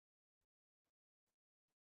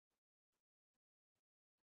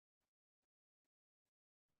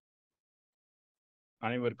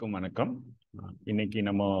அனைவருக்கும் வணக்கம். இன்னைக்கு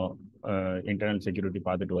நம்ம இன்டர்னல் செக்யூரிட்டி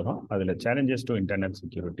பார்த்துட்டு வரோம். அதில் சேலஞ்சஸ் டு இன்டர்னல்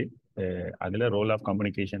செக்யூரிட்டி, அதில் role of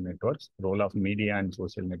communication networks, role of media and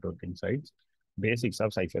social networking sides, basics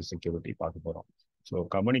of cyber security பார்க்க போகிறோம். So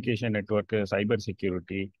communication network, cyber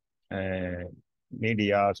security,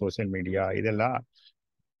 media, social media, இதெல்லாம்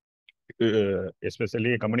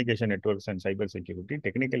especially communication networks and cyber security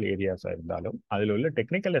technical ஏரியாஸாக இருந்தாலும் அதில் உள்ள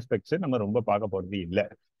technical aspects நம்ம ரொம்ப பார்க்க போகிறது இல்லை.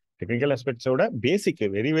 டெக்னிக்கல் ஆஸ்பெக்ட்ஸோட பேசிக்,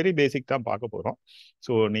 வெரி வெரி பேசிக் தான் பார்க்க போகிறோம்.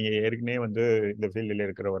 ஸோ நீங்கள் ஏற்கனவே இந்த ஃபீல்டில்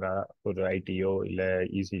இருக்கிறவரா, ஒரு ஐடியோ இல்லை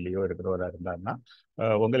இசிலியோ இருக்கிறவரா இருந்தாருன்னா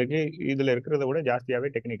உங்களுக்கு இதில் இருக்கிறத விட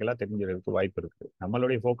ஜாஸ்தியாகவே டெக்னிக்கலாக தெரிஞ்சிருக்கிறதுக்கு வாய்ப்பு இருக்குது.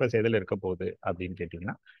 நம்மளுடைய ஃபோக்கஸ் எதில் இருக்க போகுது அப்படின்னு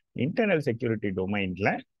கேட்டிங்கன்னா, இன்டர்னல் செக்யூரிட்டி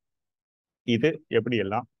டொமைனில் இது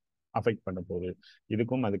எப்படியெல்லாம் அஃபெக்ட் பண்ண போகுது,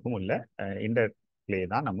 இதுக்கும் அதுக்கும் உள்ள இன்டர்ப்ளே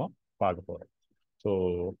தான் நம்ம பார்க்க போகிறோம். ஸோ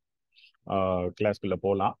கிளாஸ்க்குள்ளே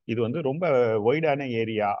போகலாம். இது ரொம்ப ஒய்டான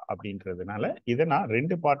ஏரியா அப்படின்றதுனால இதை நான்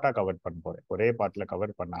 2 பார்ட்டாக கவர் பண்ண போகிறேன். ஒரே பார்ட்டில்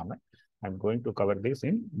கவர் பண்ணாமல் I am going to cover this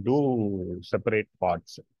in 2 separate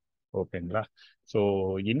parts. ஓகேங்களா? ஸோ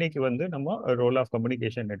இன்னைக்கு நம்ம ரோல் ஆஃப்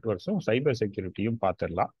கம்யூனிகேஷன் நெட்வொர்க்ஸும் சைபர் செக்யூரிட்டியும்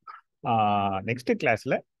பார்த்துடலாம். நெக்ஸ்ட்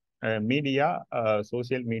கிளாஸில் மீடியா,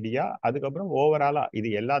 சோசியல் மீடியா, அதுக்கப்புறம் ஓவராலாக இது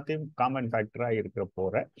எல்லாத்தையும் காமன் ஃபேக்டராக இருக்கிற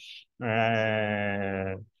போகிற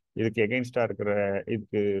இதுக்கு எகெயின்ஸ்டாக இருக்கிற,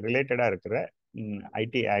 இதுக்கு ரிலேட்டடாக இருக்கிற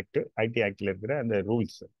ஐடி ஆக்டில் இருக்கிற அந்த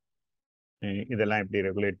ரூல்ஸ், இதெல்லாம் எப்படி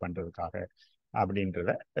ரெகுலேட் பண்ணுறதுக்காக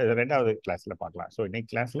அப்படின்றத 2வது கிளாஸில் பார்க்கலாம். ஸோ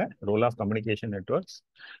இன்னைக்கு கிளாஸில் role of communication networks,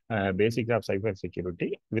 basics of cyber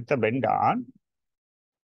security with a bend on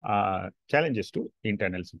challenges to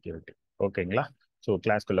internal security. ஓகேங்களா? ஸோ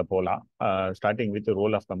கிளாஸ்க்குள்ளே போகலாம். Starting with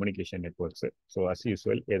role of communication networks. So as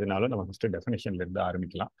usual எதுனாலும் நம்ம ஃபஸ்ட்டு டெஃபினேஷன்லேருந்து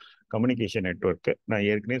ஆரம்பிக்கலாம். கம்யூனிகேஷன் நெட்வொர்க்கு நான்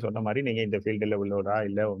ஏற்கனவே சொன்ன மாதிரி நீங்கள் இந்த ஃபீல்டில் உள்ளவரா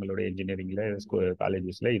இல்லை உங்களுடைய இன்ஜினியரிங்கில்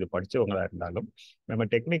காலேஜஸில் இது படித்தவங்களா இருந்தாலும் நம்ம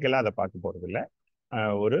டெக்னிக்கலாக அதை பார்க்க போகிறதில்ல.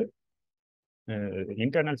 ஒரு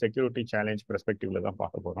இன்டர்னல் செக்யூரிட்டி சேலஞ்ச் பெர்ஸ்பெக்டிவ்ல தான்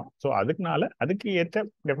பார்க்க போகிறோம். ஸோ அதுக்கு ஏற்ற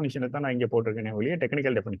டெஃபினிஷனை தான் நான் இங்கே போட்டிருக்கேன் ஒழிய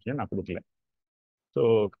டெக்னிக்கல் டெஃபினிஷன் நான் கொடுக்கல. ஸோ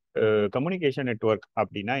கம்யூனிகேஷன் நெட்வொர்க்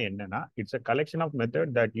அப்படின்னா என்னன்னா, it's a collection of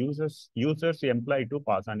method that users employee to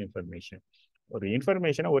pass on information. ஒரு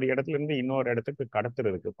இன்ஃபர்மேஷனை ஒரு இடத்துல இருந்து இன்னொரு இடத்துக்கு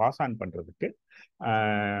கடத்துறதுக்கு, பாஸ் ஆன் பண்ணுறதுக்கு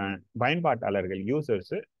பயன்பாட்டாளர்கள்,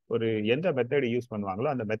 யூசர்ஸ் ஒரு எந்த மெத்தட் யூஸ்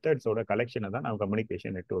பண்ணுவாங்களோ அந்த மெத்தட்ஸோட கலெக்ஷனை தான் நம்ம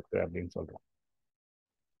கம்யூனிகேஷன் நெட்வொர்க் அப்படின்னு சொல்கிறோம்.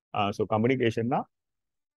 ஸோ கம்யூனிகேஷன் தான்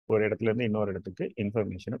ஒரு இடத்துல இருந்து இன்னொரு இடத்துக்கு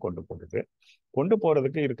இன்ஃபர்மேஷனை கொண்டு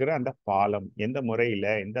போறதுக்கு இருக்கிற அந்த பாலம், எந்த முறையில்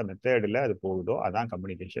எந்த மெத்தடில் அது போகுதோ அதான்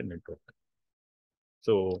கம்யூனிகேஷன் நெட்வொர்க்.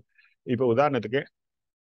 ஸோ இப்போ உதாரணத்துக்கு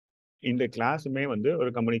இந்த கிளாஸுமே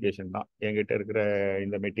ஒரு கம்யூனிகேஷன் தான். என்கிட்ட இருக்கிற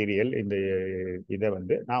இந்த மெட்டீரியல், இந்த இதை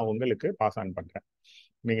நான் உங்களுக்கு பாஸ் ஆன் பண்ணுறேன்.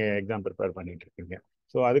 நீங்கள் எக்ஸாம் ப்ரிப்பேர் பண்ணிட்டு இருக்கீங்க.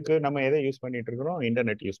 ஸோ அதுக்கு நம்ம எதை யூஸ் பண்ணிட்டு இருக்கிறோம்?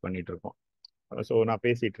 இன்டர்நெட் யூஸ் பண்ணிட்டு இருக்கோம். ஸோ நான்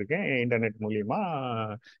பேசிட்டு இருக்கேன் இன்டர்நெட் மூலியமா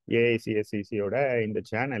ஏஐசிஎஸ்சிசியோட இந்த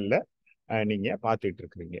சேனல்ல நீங்க பார்த்துட்டு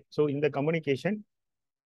இருக்கிறீங்க. ஸோ இந்த கம்யூனிகேஷன்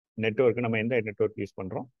நெட்வொர்க் நம்ம எந்த நெட்வொர்க் யூஸ்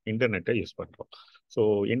பண்றோம்? இன்டர்நெட்டை யூஸ் பண்றோம். ஸோ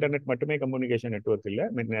இன்டர்நெட் மட்டுமே கம்யூனிகேஷன் நெட்வொர்க் இல்லை,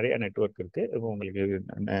 நிறைய நெட்வொர்க் இருக்கு. இப்போ உங்களுக்கு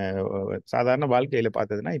சாதாரண வாழ்க்கையில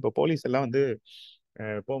பார்த்ததுன்னா, இப்போ போலீஸ் எல்லாம்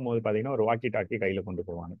போகும்போது பார்த்தீங்கன்னா ஒரு வாக்கி டாக்கி கையில் கொண்டு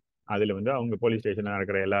போவாங்க. அதில் அவங்க போலீஸ் ஸ்டேஷனில்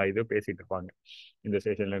நடக்கிற எல்லா இதுவும் பேசிட்டு இருப்பாங்க. இந்த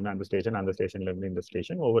ஸ்டேஷன்ல இருந்து அந்த ஸ்டேஷன், அந்த ஸ்டேஷன்ல இருந்து இந்த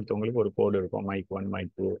ஸ்டேஷன், ஒவ்வொருத்தவங்களுக்கு ஒரு கோடு இருக்கும், மைக் 1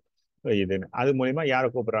 மைக் 2 இதுன்னு. அது மூலியமா யாரை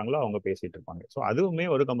கூப்பிடுறாங்களோ அவங்க பேசிட்டு இருப்பாங்க. ஸோ அதுவுமே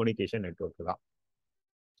ஒரு கம்யூனிகேஷன் நெட்வொர்க் தான்.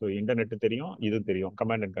 ஸோ இன்டர்நெட் தெரியும், இது தெரியும்,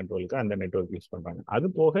 கமாண்ட் அண்ட் கண்ட்ரோலுக்கு அந்த நெட்வொர்க் யூஸ் பண்றாங்க. அது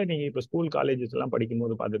போக நீங்க இப்போ ஸ்கூல் காலேஜஸ் எல்லாம்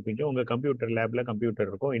படிக்கும்போது பார்த்துருப்பீங்க, உங்க கம்ப்யூட்டர் லேப்ல கம்ப்யூட்டர்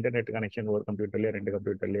இருக்கும், இன்டர்நெட் கனெக்ஷன் ஒரு கம்ப்யூட்டர்லேயே 2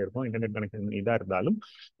 கம்ப்யூட்டர்லேயே இருக்கும். இன்டர்நெட் கனெக்ஷன் இதாக இருந்தாலும்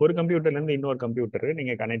ஒரு கம்ப்யூட்டர்ல இருந்து இன்னொரு கம்ப்யூட்டர்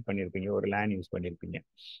நீங்க கனெக்ட் பண்ணியிருப்பீங்க, ஒரு லேன் யூஸ் பண்ணியிருப்பீங்க.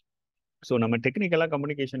 ஸோ நம்ம டெக்னிக்கலாக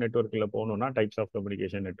கம்யூனிகேஷன் நெட்வொர்க்கில் போகணும்னா டைப்ஸ் ஆஃப்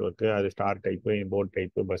கம்யூனிகேஷன் நெட்வொர்க்கு, அது star type, board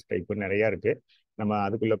type, bus type நிறையா இருக்குது. நம்ம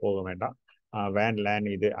அதுக்குள்ளே போக வேண்டாம். வேன் லேன்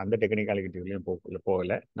இது அந்த டெக்னிக்காலிட்டிலையும்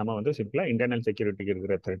போகலை. நம்ம சிம்பிளாக இன்டர்னல் செக்யூரிட்டிக்கு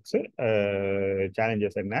இருக்கிற த்ரெட்ஸு,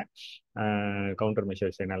 சேலஞ்சஸ் என்ன, கவுண்டர்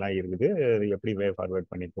மெஷர்ஸ் என்னெல்லாம் இருக்குது, எப்படி வே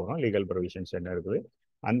ஃபார்வர்ட் பண்ணி போகிறோம், லீகல் ப்ரொவிஷன்ஸ் என்ன இருக்குது,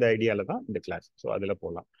 அந்த ஐடியாவில் தான் இந்த கிளாஸ். ஸோ அதில்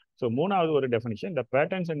போகலாம். ஸோ 3வது ஒரு definition, the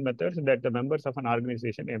patterns and methods that the members of an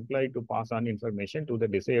organisation employee to pass on information to the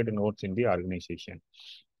desired notes in the organisation.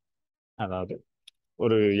 அதாவது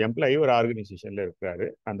ஒரு எம்ப்ளாயி ஒரு ஆர்கனைசேஷன்ல இருக்கிறாரு.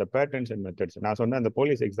 அந்த பேட்டர்ன்ஸ் அண்ட் மெத்தட்ஸ் நான் சொன்ன அந்த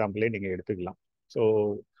போலீஸ் எக்ஸாம்பிளே நீங்க எடுத்துக்கலாம். ஸோ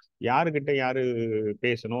யாருக்கிட்ட யாரு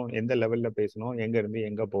பேசணும், எந்த லெவல்ல பேசணும், எங்க இருந்து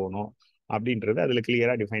எங்க போகணும் அப்படின்றது அதுல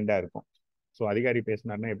கிளியரா டிஃபைன்டா இருக்கும். ஸோ அதிகாரி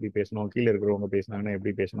பேசினாருன்னா எப்படி பேசணும், கீழே இருக்கிறவங்க பேசினாங்கன்னா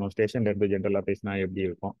எப்படி பேசணும், ஸ்டேஷன்ல இருந்து ஜென்ரலா பேசினா எப்படி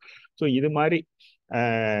இருக்கும். ஸோ இது மாதிரி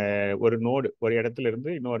ஒரு நோடு, ஒரு இடத்துல இருந்து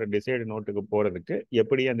இன்னொரு டிசைடு நோட்டுக்கு போறதுக்கு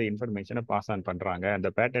எப்படி அந்த இன்ஃபர்மேஷனை பாஸ் ஆன் பண்றாங்க, அந்த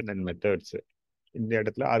பேட்டர்ன் அண்ட் மெத்தட்ஸ். இந்த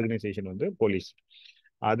இடத்துல ஆர்கனைசேஷன் போலீஸ்,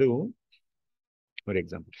 அதுவும் ஒரு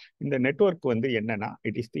எக்ஸாம்பிள். இந்த நெட்வொர்க் என்னன்னா,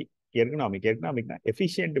 it is the எர்கனாமிக்னா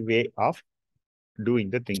efficient way of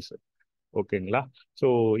doing the things. ஓகேங்களா? ஸோ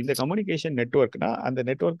இந்த கம்யூனிகேஷன் நெட்ஒர்க்னா அந்த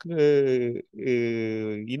நெட்ஒர்க்கு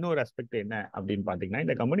இன்னொரு அஸ்பெக்ட் என்ன அப்படின்னு பார்த்தீங்கன்னா,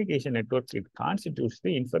 இந்த communication network it constitutes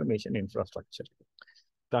the information infrastructure.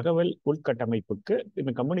 தகவல் உள்கட்டமைப்புக்கு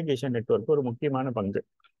இந்த கம்யூனிகேஷன் நெட்ஒர்க் ஒரு முக்கியமான பங்கு.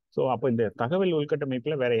 ஸோ அப்போ இந்த தகவல்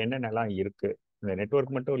உள்கட்டமைப்புல வேற என்னென்னலாம் இருக்கு? இந்த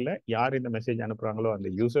நெட்ஒர்க் மட்டும் இல்லை, யார் இந்த மெசேஜ் அனுப்புறாங்களோ அந்த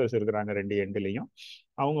யூசர்ஸ் இருக்கிறாங்க ரெண்டு எண்ட்லையும்,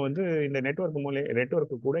 அவங்க வந்து இந்த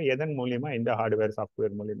நெட்ஒர்க்கு கூட எதன் மூலியமா எந்த ஹார்ட்வேர்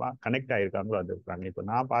சாஃப்ட்வேர் மூலியமா கனெக்ட் ஆயிருக்காங்களோ அது இருக்கிறாங்க. இப்போ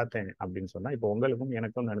நான் பார்த்தேன் அப்படின்னு சொன்னா, இப்போ உங்களுக்கும்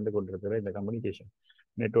எனக்கும் நடந்து கொண்டிருக்கிற இந்த கம்யூனிகேஷன்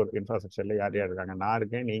நெட்ஒர்க் இன்ஃப்ராஸ்ட்ரக்சர்ல யார் யார் இருக்காங்க? நான்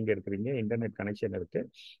இருக்கேன், நீங்க இருக்கிறீங்க, இன்டர்நெட் கனெக்ஷன் இருக்கு.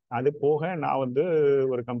 அது போக நான் வந்து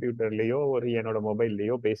ஒரு கம்ப்யூட்டர்லயோ ஒரு என்னோட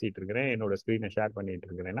மொபைல்லையோ பேசிட்டு இருக்கிறேன், என்னோட ஸ்க்ரீனை ஷேர் பண்ணிட்டு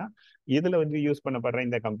இருக்கிறேன்னா, இதுல வந்து யூஸ் பண்ணப்படுற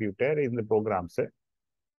இந்த கம்ப்யூட்டர், இந்த ப்ரோக்ராம்ஸ்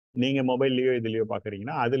நீங்க மொபைல்லையோ இதுலயோ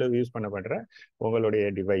பாக்குறீங்கன்னா அதுல யூஸ் பண்ணப்படுற உங்களுடைய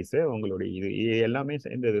டிவைஸ், உங்களுடைய இது எல்லாமே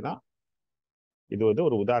சேர்ந்ததுதான். இது வந்து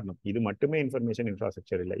ஒரு உதாரணம். இது மட்டுமே இன்ஃபர்மேஷன்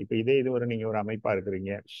இன்ஃப்ராஸ்ட்ரக்சர் இல்லை. இப்போ இது ஒரு நீங்க ஒரு அமைப்பா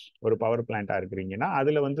இருக்கிறீங்க, ஒரு பவர் பிளான்ட்டா இருக்கிறீங்கன்னா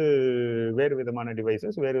அதுல வந்து வேறு விதமான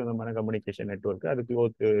டிவைசஸ், வேறு விதமான கம்யூனிகேஷன் நெட்ஒர்க்,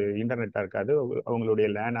 அதுக்கு இன்டர்நெட்டா இருக்காது, அவங்களுடைய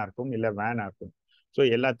லேனா இருக்கும் இல்லை வேனா இருக்கும். ஸோ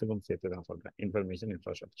எல்லாத்துக்கும் சேர்த்து தான் சொல்றேன் இன்ஃபர்மேஷன்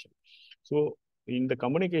இன்ஃப்ராஸ்ட்ரக்சர். ஸோ இந்த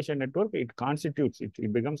communication network it constitutes it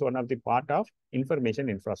becomes one of the part of information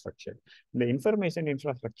infrastructure. இந்த இன்ஃபர்மேஷன்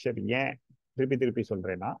இன்ஃப்ராஸ்ட்ரக்சர் ஏன் திருப்பி திருப்பி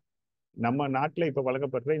சொல்றேன்னா, நம்ம நாட்டில் இப்போ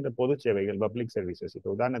வழங்கப்படுற இந்த பொது சேவைகள், பப்ளிக் சர்வீசஸ், இப்போ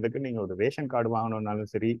உதாரணத்துக்கு நீங்கள் ஒரு ரேஷன் கார்டு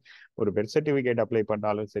வாங்கணும்னாலும் சரி, ஒரு பெர்த் சர்டிஃபிகேட் அப்ளை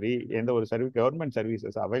பண்ணாலும் சரி, எந்த ஒரு கவர்மெண்ட்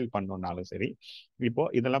சர்வீசஸ் அவைல் பண்ணணும்னாலும் சரி, இப்போ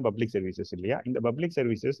இதெல்லாம் பப்ளிக் சர்வீசஸ் இல்லையா? இந்த பப்ளிக்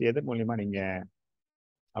சர்வீசஸ் எதன் மூலியமா நீங்க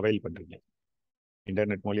அவைல் பண்றீங்க?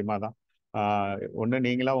 இன்டர்நெட் மூலியமா தான். ஒன்று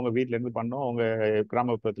நீங்களா உங்க வீட்டில இருந்து பண்ணோம், உங்க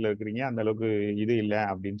கிராமப்புறத்தில் இருக்கிறீங்க, அந்த அளவுக்கு இது இல்லை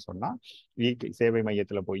அப்படின்னு சொன்னா சேவை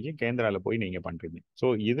மையத்தில் போய் கேந்திரால போய் நீங்க பண்றீங்க. ஸோ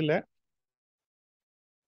இதுல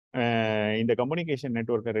இந்த கம்யூனிகேஷன்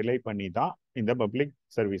நெட்ஒர்க்கை ரிலை பண்ணி தான் இந்த பப்ளிக்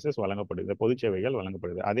சர்வீசஸ் வழங்கப்படுது, பொது சேவைகள்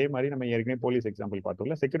வழங்கப்படுது. அதே மாதிரி நம்ம ஏற்கனவே போலீஸ் எக்ஸாம்பிள்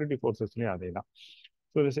பார்த்தோம்ல, செக்யூரிட்டி ஃபோர்ஸஸ்லயும் அதே தான்.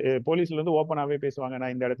 ஸோ போலீஸ்ல இருந்து ஓப்பனாகவே பேசுவாங்க,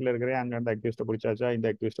 நான் இந்த இடத்துல இருக்கிறேன், அங்கே அந்த அக்யூஸ்ட்டை பிடிச்சாச்சா, இந்த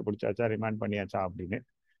அக்யூஸ்ட்டை பிடிச்சாச்சா, ரிமாண்ட் பண்ணியாச்சா அப்படின்னு.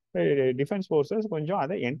 டிஃபென்ஸ் ஃபோர்ஸஸ் கொஞ்சம்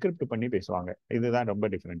அதை என்கிரிப்ட் பண்ணி பேசுவாங்க. இதுதான் ரொம்ப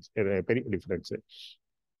டிஃபரன்ஸ், பெரிய டிஃபரன்ஸ்.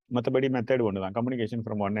 மற்றபடி மெத்தட் ஒன்று தான், communication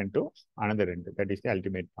from one end to another end, that is the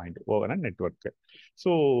ultimate point over a network.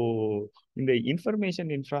 So இந்த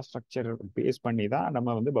இன்ஃபர்மேஷன் இன்ஃப்ராஸ்ட்ரக்சர் பேஸ் பண்ணி தான்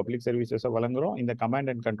நம்ம வந்து பப்ளிக் சர்வீசஸை வழங்குறோம், இந்த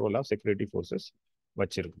command and control of security forces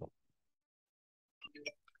வச்சிருக்கிறோம்.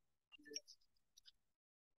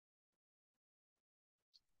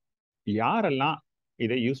 யாரெல்லாம்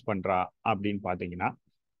இதை யூஸ் பண்றா அப்படின்னு பார்த்தீங்கன்னா,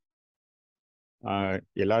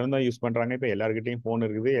 எல்லாரும் தான் யூஸ் பண்றாங்க. இப்போ எல்லாருக்கிட்டையும் ஃபோன்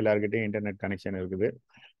இருக்குது, எல்லாருக்கிட்டையும் இன்டர்நெட் கனெக்ஷன் இருக்குது.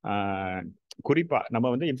 குறிப்பா நம்ம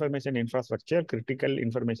வந்து இன்ஃபர்மேஷன் இன்ஃப்ராஸ்ட்ரக்சர், கிரிட்டிக்கல்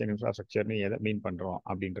இன்ஃபர்மேஷன் இன்ஃப்ராஸ்ட்ரக்சர்னு எதை மீன் பண்றோம்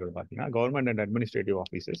அப்படின்றது பார்த்தீங்கன்னா, government and administrative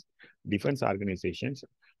offices, defence organisations,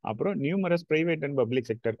 அப்புறம் numerous private and public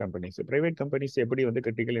sector companies. Private companies எப்படி வந்து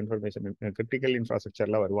கிரிட்டிக்கல்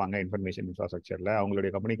இன்ஃப்ராஸ்ட்ரக்சர்ல வருவாங்க, இன்ஃபர்மேஷன் இன்ஃப்ராஸ்ட்ரக்சர்ல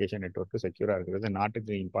அவங்களுடைய கம்யூனிகேஷன் நெட்ஒர்க் செக்யூரா இருக்கிறது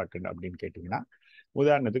நாட்டுக்கு இம்பார்ட்டன்ட் அப்படின்னு கேட்டீங்கன்னா,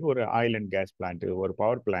 உதாரணத்துக்கு ஒரு ஆயில் அண்ட் கேஸ் பிளான்ட், ஒரு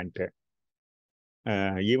பவர் பிளான்ட்,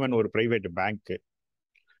 ஈவன் ஒரு private bank.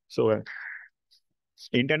 So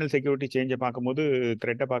internal security சேஞ்சை பார்க்கும்போது,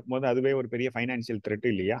 த்ரெட்டை பார்க்கும்போது அதுவே ஒரு பெரிய ஃபைனான்சியல் த்ரெட்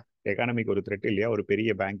இல்லையா? எக்கானமிக் ஒரு த்ரெட் இல்லையா? ஒரு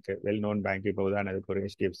பெரிய பேங்க், வெல் நோன் பேங்க், இப்போ உதாரணத்துக்கு ஒரு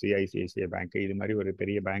HDFC, ICICI பேங்க், இது மாதிரி ஒரு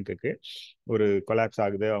பெரிய பேங்க்குக்கு ஒரு கொலாப்ஸ்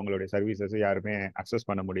ஆகுது, அவங்களுடைய சர்வீசஸ் யாருமே அக்சஸ்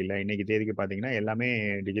பண்ண முடியல. இன்னைக்கு தேதிக்கு பார்த்தீங்கன்னா எல்லாமே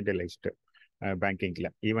டிஜிட்டலைஸ்டு பேங்கிங்ல,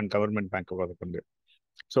 ஈவன் கவர்மெண்ட் பேங்க் கொண்டு.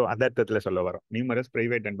 ஸோ அந்த அர்த்தத்தில் சொல்ல வரோம், numerous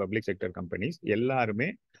private and public sector companies எல்லாருமே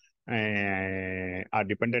are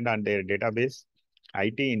dependent on their database,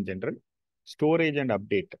 IT in general, storage and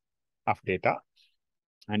update of data,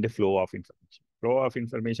 and flow of information. Flow of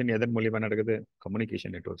information எதன் மூலியமா நடக்குது?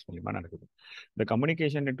 Communication networks மூலியமா நடக்குது. The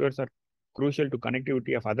communication networks are crucial to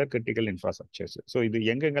connectivity of other critical infrastructures. So இது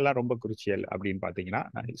எங்கெங்கெல்லாம் ரொம்ப crucial அப்படின்னு பார்த்தீங்கன்னா,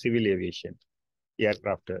 சிவில் ஏவியேஷன்,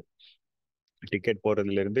 ஏர்கிராஃப்ட், டிக்கெட்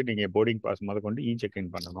போடுறதுல இருந்து நீங்க போர்டிங் பாஸ் முத கொண்டு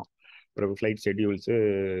செக்இன் பண்ணணும், அப்புறம் ஃப்ளைட் ஷெட்யூல்ஸு,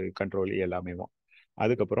 கண்ட்ரோல் எல்லாமே.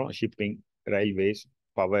 அதுக்கப்புறம் shipping, railways,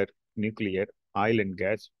 power, nuclear, oil and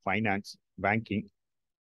gas, finance, banking,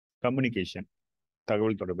 communication,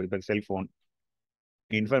 தகவல் தொடர்பு, இப்போ cellphone,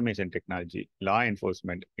 information technology, law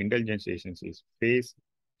enforcement, intelligence agencies, space,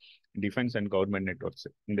 defence and government networks,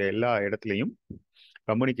 இந்த எல்லா இடத்துலையும்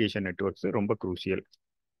கம்யூனிகேஷன் நெட்ஒர்க்ஸ் ரொம்ப குரூசியல்.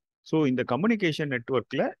 ஸோ இந்த கம்யூனிகேஷன்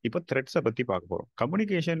நெட்ஒர்க்கில் இப்போ த்ரெட்ஸை பற்றி பார்க்க போகிறோம்.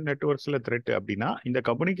 கம்யூனிகேஷன் நெட்ஒர்க்ஸில் த்ரெட் அப்படின்னா, இந்த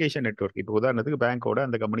கம்யூனிகேஷன் நெட்ஒர்க், இப்போ உதாரணத்துக்கு பேங்கோட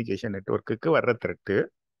அந்த கம்யூனிகேஷன் நெட்ஒர்க்குக்கு வர்ற த்ரெட்டு,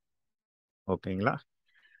 ஓகேங்களா,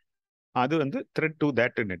 அது வந்து த்ரெட் டு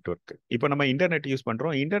தட் நெட்ஒர்க். இப்போ நம்ம இன்டர்நெட் யூஸ்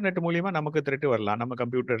பண்ணுறோம், இன்டர்நெட் மூலியமா நமக்கு த்ரெட் வரலாம். நம்ம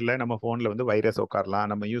கம்ப்யூட்டரில், நம்ம ஃபோனில் வந்து வைரஸ் உட்காரலாம்,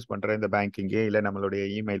 நம்ம யூஸ் பண்ணுற இந்த பேங்கிங்கு இல்லை நம்மளுடைய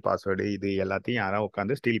இமெயில் பாஸ்வேர்டு, இது எல்லாத்தையும் யாராவது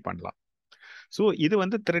உட்காந்து ஸ்டீல் பண்ணலாம். ஸோ இது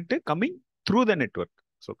வந்து thread coming through the network.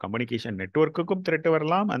 So communication நெட்வொர்க்குக்கும் thread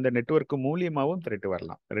வரலாம், அந்த நெட்வொர்க்கு மூலியமாகவும் த்ரெட்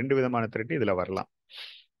வரலாம். 2 விதமான த்ரெட் இதில் வரலாம்.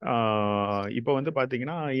 இப்போ வந்து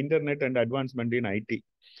பார்த்தீங்கன்னா internet and advancement in IT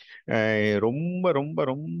ரொம்ப ரொம்ப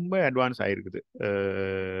ரொம்ப அட்வான்ஸ் ஆயிருக்குது.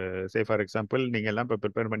 சே ஃபார் எக்ஸாம்பிள் நீங்கள் எல்லாம் இப்போ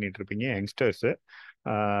ப்ரிப்பேர் பண்ணிட்டு இருப்பீங்க youngsters.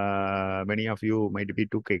 Many of you might be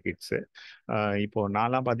 2K kids. இப்போ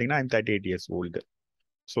நான்லாம் பார்த்தீங்கன்னா ஐம் 38 இயர்ஸ் ஓல்டு.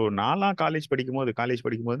 ஸோ நான்லாம் காலேஜ் படிக்கும்போது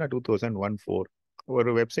நான் 2014 ஒரு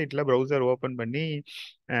வெப்சைட்டில் ப்ரௌசர் ஓப்பன் பண்ணி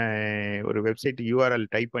ஒரு வெப்சைட் யூஆர்எல்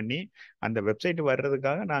டைப் பண்ணி அந்த வெப்சைட்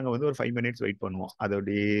வர்றதுக்காக நாங்கள் வந்து ஒரு 5 மினிட்ஸ் வெயிட் பண்ணுவோம்.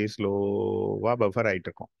 அதோடைய ஸ்லோவாக பஃபர் ஆகிட்டு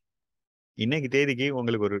இருக்கோம். இன்னைக்கு தேதிக்கு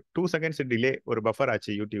உங்களுக்கு ஒரு 2 செகண்ட்ஸ் டிலே ஒரு பஃபர்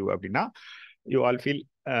ஆச்சு யூடியூப் அப்படின்னா யூ ஆல் ஃபீல்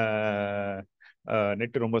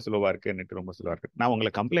நெட் ரொம்ப ஸ்லோவாக இருக்குது, நெட் ரொம்ப ஸ்லோவாக இருக்குது. நான்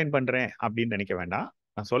உங்களை கம்ப்ளைண்ட் பண்ணுறேன் அப்படின்னு நினைக்க வேண்டாம்.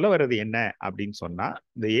 நான் சொல்ல வர்றது என்ன அப்படின்னு சொன்னா,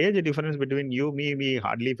 இந்த age difference between you me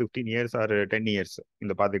Hartley 15 years R 10 years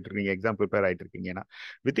இந்த பார்த்துட்டு இருக்கீங்க, எக்ஸாம் ப்ரிப்பேர் ஆகிட்டு இருக்கீங்கன்னா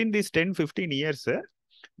within this 10-15 years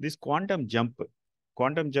this quantum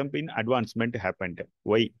jump in advancement happened.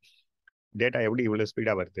 Y data எப்படி இவ்வளோ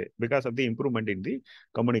ஸ்பீடாக வருது? Because of the improvement in the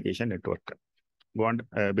communication network,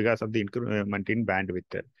 because of the increment in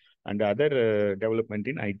bandwidth and other development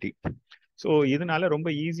in IT. So இதனால ரொம்ப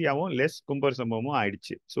ஈஸியாகவும் less கும்பர்சம்பவமும்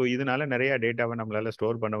ஆயிடுச்சு. So இதனால நிறைய டேட்டாவை நம்மளால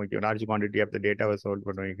ஸ்டோர் பண்ண வைக்க, லார்ஜ் குவான்டிட்டி ஆஃப் த டேட்டாவை ஸ்டோர்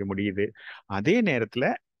பண்ண வைக்க முடியுது. அதே நேரத்தில்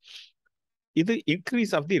இது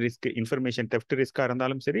increase of the risk, information theft ரிஸ்காக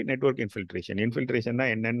இருந்தாலும் சரி, நெட்வொர்க் இன்ஃபில்ட்ரேஷன்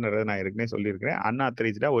தான் என்னன்னு நான் ஏற்கனவே சொல்லியிருக்கிறேன்.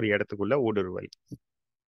 அன்ஆத்தரைஸ்டாக ஒரு இடத்துக்குள்ள ஊடுருவல்.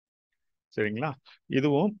 சரிங்களா?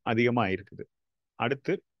 இதுவும் அதிகமாக இருக்குது.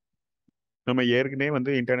 அடுத்து நம்ம ஏற்கனவே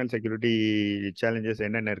வந்து இன்டர்னல் செக்யூரிட்டி சேலஞ்சஸ்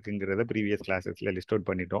என்னென்ன இருக்குங்கிறத ப்ரீவியஸ் கிளாஸஸ்ல லிஸ்ட் அவுட்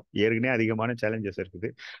பண்ணிட்டோம். ஏற்கனவே அதிகமான சேலஞ்சஸ் இருக்குது.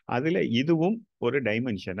 அதில் இதுவும் ஒரு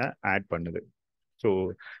டைமென்ஷனை ஆட் பண்ணுது. ஸோ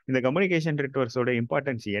இந்த கம்யூனிகேஷன் நெட்வொர்க்ஸோட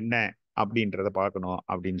இம்பார்ட்டன்ஸ் என்ன அப்படின்றத பார்க்கணும்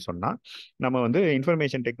அப்படின்னு சொன்னால் நம்ம வந்து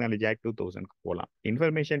இன்ஃபர்மேஷன் டெக்னாலஜி ஆக்ட் 2000க்கு போகலாம்.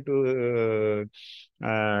 இன்ஃபர்மேஷன்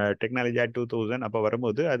டெக்னாலஜி ஆக்ட் 2000 அப்போ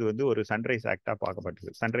வரும்போது அது வந்து ஒரு சன்ரைஸ் ஆக்டாக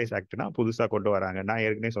பார்க்கப்பட்டது. சன்ரைஸ் ஆக்ட்னா புதுசாக கொண்டு வராங்க. நான்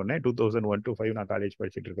ஏற்கனவே சொன்னேன் 2001 to 2005 நான் காலேஜ்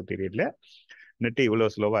படிச்சுட்டு இருக்க பீரியட்ல நெட் இவ்வளோ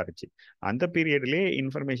ஸ்லோவாக இருந்துச்சு. அந்த பீரியட்லேயே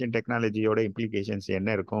இன்ஃபர்மேஷன் டெக்னாலஜியோட இம்ப்ளிகேஷன்ஸ் என்ன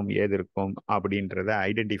இருக்கும், ஏது இருக்கும் அப்படின்றத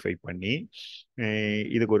ஐடென்டிஃபை பண்ணி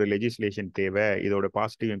இதுக்கு ஒரு லெஜிஸ்லேஷன் தேவை, இதோட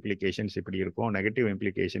பாசிட்டிவ் இம்ப்ளிகேஷன்ஸ் இப்படி இருக்கும், நெகட்டிவ்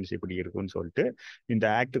இம்ப்ளிகேஷன்ஸ் இப்படி இருக்கும்னு சொல்லிட்டு இந்த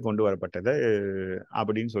ஆக்ட் கொண்டு வரப்பட்டது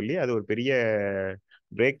அப்படின்னு சொல்லி அது ஒரு பெரிய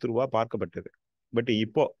பிரேக் த்ரூவாக பார்க்கப்பட்டது. பட்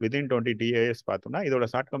இப்போ வித்தின் 22 இயர்ஸ் பார்த்தோம்னா இதோட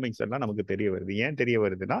ஷார்ட் கமிங்ஸ் எல்லாம் நமக்கு தெரிய வருது. ஏன் தெரிய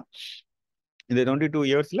வருதுன்னா இந்த 22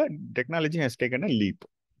 இயர்ஸ்ல technology has taken a leaf.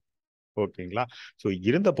 ஓகேங்களா? ஸோ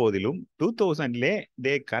இருந்த போதிலும் 2000லே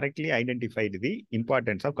தே correctly identified the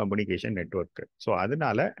importance of communication network. So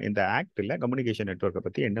அதனால இந்த ஆக்டில் கம்யூனிகேஷன் நெட்வொர்க்கை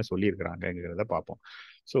பற்றி என்ன சொல்லியிருக்கிறாங்கிறத பார்ப்போம்.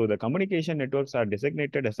 So the communication networks R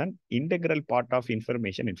designated as an integral part of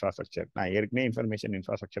information infrastructure. நான் ஏற்கனவே இன்ஃபர்மேஷன்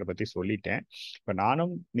இன்ஃப்ராஸ்ட்ரக்சர் பற்றி சொல்லிட்டேன். இப்போ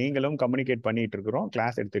நானும் நீங்களும் கம்யூனிகேட் பண்ணிட்டு இருக்கிறோம்,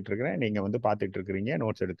 கிளாஸ் எடுத்துட்டு இருக்கிறேன், நீங்கள் வந்து பார்த்துட்டு இருக்கிறீங்க,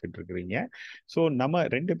 நோட்ஸ் எடுத்துட்டு இருக்கிறீங்க. ஸோ நம்ம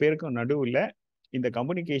 2 பேருக்கும் நடுவில் இந்த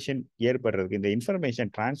கம்யூனிகேஷன் ஏற்படுறதுக்கு, இந்த இன்ஃபர்மேஷன்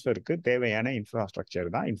டிரான்ஸ்ஃபருக்கு தேவையான இன்ஃப்ராஸ்ட்ரக்சர்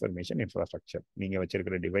தான் இன்ஃபர்மேஷன் இன்ஃப்ராஸ்ட்ரக்சர். நீங்கள்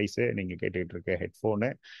வச்சிருக்கிற டிவைஸு, நீங்கள் கேட்டுக்கிட்டு இருக்க ஹெட்ஃபோனு,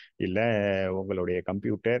 இல்லை உங்களுடைய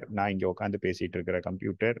கம்ப்யூட்டர், நான் இங்கே உட்காந்து பேசிகிட்டு இருக்கிற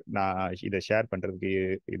கம்ப்யூட்டர், நான் இதை ஷேர் பண்ணுறதுக்கு,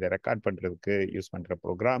 இதை ரெக்கார்ட் பண்ணுறதுக்கு யூஸ் பண்ணுற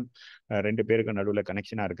ப்ரோக்ராம், 2 பேருக்கு நடுவில்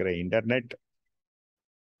கனெக்ஷனாக இருக்கிற இன்டர்நெட்.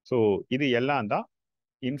 ஸோ இது எல்லாம் தான்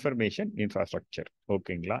இன்ஃபர்மேஷன் இன்ஃப்ராஸ்ட்ரக்சர்.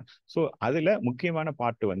 ஓகேங்களா? ஸோ அதில் முக்கியமான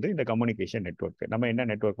பார்ட் வந்து இந்த கம்யூனிகேஷன் நெட்வொர்க். நம்ம என்ன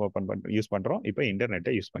நெட்வொர்க் யூஸ் பண்ணுறோம்? இப்போ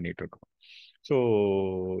இன்டர்நெட்டை யூஸ் பண்ணிட்டு இருக்கோம். So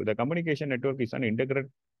the communication network is an integral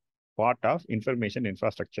part of information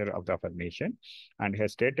infrastructure of the nation and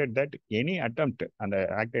has stated that any attempt, அந்த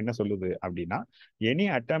ஆக்ட் என்ன சொல்லுது அப்படின்னா, any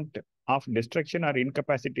attempt of destruction or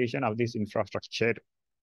incapacitation of this infrastructure.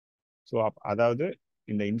 So அதாவது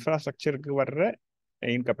இந்த இன்ஃப்ராஸ்ட்ரக்சருக்கு வர்ற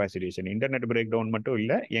இன்கெப்பாசிட்டேஷன், internet break down மட்டும்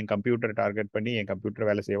இல்லை, என் computer target பண்ணி என் கம்ப்யூட்டர்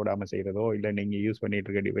வேலை செய்ய விடாமல் செய்கிறதோ, இல்லை நீங்கள் யூஸ் பண்ணிட்டு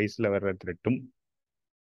இருக்க டிவைஸில் வர்ற த்ரெட்டும்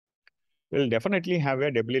will definitely have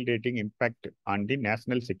a debilitating impact on the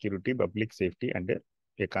national security, public safety and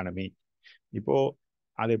economy. இப்போ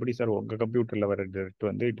அது எப்படி சார் உங்கள் கம்ப்யூட்டரில் வர த்ரெட்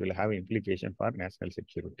வந்து it will have implication for national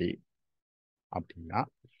security அப்படின்னா,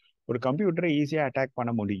 ஒரு கம்ப்யூட்டரை ஈஸியாக அட்டாக்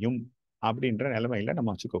பண்ண முடியும் அப்படின்ற நிலைமையில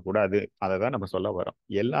நம்ம வச்சுக்க கூடாது. அதை தான் நம்ம சொல்ல வரோம்.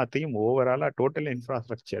 எல்லாத்தையும் ஓவராலாக டோட்டல்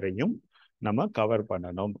இன்ஃப்ராஸ்ட்ரக்சரையும் நம்ம கவர்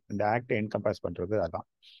பண்ணணும். இந்த ஆக்டை என்கம்பாஸ் பண்ணுறது அதான்.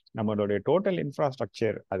 நம்மளுடைய டோட்டல்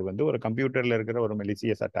இன்ஃப்ராஸ்ட்ரக்சர், அது வந்து ஒரு கம்ப்யூட்டரில் இருக்கிற ஒரு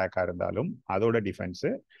மெலிசியஸ் அட்டாக்காக இருந்தாலும் அதோட டிஃபென்ஸு,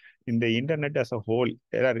 இந்த internet as a whole,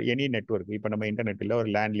 any network, இப்போ நம்ம இன்டர்நெட்டில் ஒரு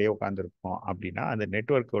லேண்ட்லேயே உட்காந்துருக்கோம் அப்படின்னா அந்த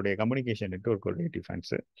நெட்வொர்க்கோடைய கம்யூனிகேஷன் நெட்வொர்க்கோடைய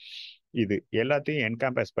டிஃபென்ஸு, இது எல்லாத்தையும்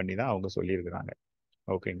என்கம்பாஸ் பண்ணி தான் அவங்க சொல்லியிருக்கிறாங்க.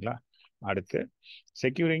 ஓகேங்களா? அடுத்து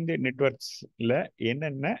செக்யூரிங் தி நெட்வொர்க்ஸில்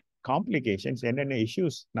என்னென்ன காம்ப்ளிகேஷன்ஸ் என்னென்ன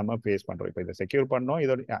இஷ்யூஸ் நம்ம ஃபேஸ் பண்ணுறோம். இப்போ இதை செக்யூர் பண்ணோம்,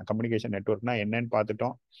 இதோட கம்யூனிகேஷன் நெட்ஒர்க்னா என்னன்னு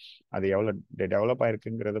பார்த்துட்டோம், அது எவ்வளோ டெவலப்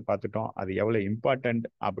ஆயிருக்குங்கிறத பார்த்துட்டோம், அது எவ்வளோ இம்பார்ட்டன்ட்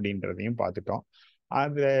அப்படின்றதையும் பார்த்துட்டோம்.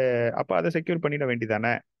 அது அப்போ அதை செக்யூர் பண்ணிட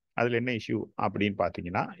வேண்டியதானே. அதில் என்ன இஷ்யூ அப்படின்னு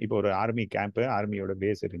பார்த்தீங்கன்னா, இப்போ ஒரு ஆர்மி கேம்ப்பு, ஆர்மியோட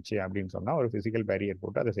பேஸ் இருந்துச்சு அப்படின்னு சொன்னால் ஒரு ஃபிசிக்கல் பேரியர்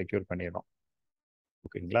போட்டு அதை செக்யூர் பண்ணிடுறோம்.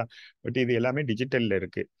 ஓகேங்களா. பட் இது எல்லாமே டிஜிட்டலில்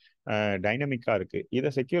இருக்குது, டைனமிக்காக இருக்குது. இதை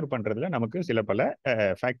செக்யூர் பண்ணுறதுல நமக்கு சில பல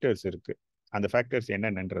ஃபேக்டர்ஸ் இருக்குது. அந்த ஃபேக்டர்ஸ்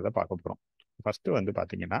என்னென்னன்றதை பார்க்க போகிறோம். ஃபஸ்ட்டு வந்து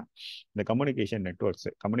பார்த்தீங்கன்னா, இந்த கம்யூனிகேஷன்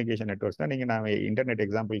நெட்ஒர்க்ஸ் தான். நான் இன்டர்நெட்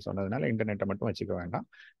எக்ஸாம்பிள் சொன்னதுனால இன்டர்நெட்டை மட்டும் வச்சுக்க வேண்டாம்.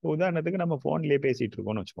 உதாரணத்துக்கு நம்ம ஃபோன்லேயே பேசிகிட்டு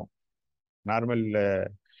இருக்கோம்னு வச்சுப்போம். நார்மல்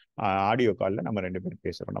ஆடியோ காலில் நம்ம 2 பேர்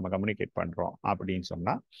பேசுகிறோம், நம்ம கம்யூனிகேட் பண்ணுறோம் அப்படின்னு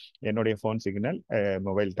சொன்னால், என்னுடைய ஃபோன் சிக்னல்,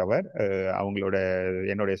 மொபைல் டவர்,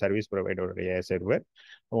 என்னுடைய சர்வீஸ் ப்ரொவைடருடைய சர்வர்,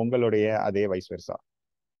 உங்களுடைய அதே வைஸ் வெர்சா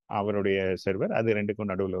அவருடைய சர்வர், அது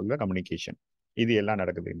 2க்கும் நடுவில் உள்ள கம்யூனிகேஷன், இது எல்லாம்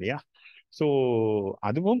நடக்குது இல்லையா. ஸோ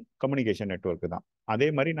அதுவும் கம்யூனிகேஷன் நெட்ஒர்க்கு தான். அதே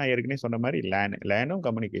மாதிரி நான் ஏற்கனவே சொன்ன மாதிரி லேனும்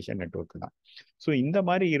கம்யூனிகேஷன் நெட்ஒர்க்கு தான். ஸோ இந்த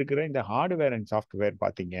மாதிரி இருக்கிற இந்த ஹார்ட்வேர் அண்ட் சாஃப்ட்வேர்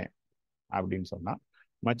பார்த்தீங்க அப்படின்னு சொன்னால்,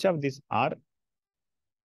 much of this R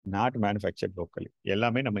not manufactured locally.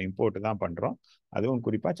 எல்லாமே நம்ம இம்போர்ட் தான் பண்ணுறோம். அதுவும்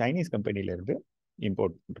குறிப்பாக சைனீஸ் கம்பெனிலேருந்து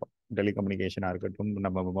இம்போர்ட் பண்ணுறோம். டெலிகம்யூனிகேஷனாக இருக்கட்டும்,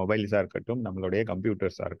 நம்ம மொபைல்ஸாக இருக்கட்டும், நம்மளுடைய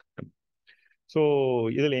கம்ப்யூட்டர்ஸாக இருக்கட்டும். ஸோ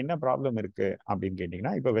இதில் என்ன ப்ராப்ளம் இருக்குது அப்படின்னு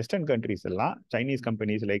கேட்டிங்கன்னா, இப்போ வெஸ்டர்ன் கண்ட்ரீஸ் எல்லாம் Chinese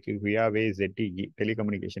companies like ஹுயாவே, ZTE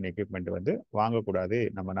telecommunication equipment வந்து வாங்கக்கூடாது,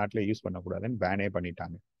 நம்ம நாட்டில் யூஸ் பண்ணக்கூடாதுன்னு பேனே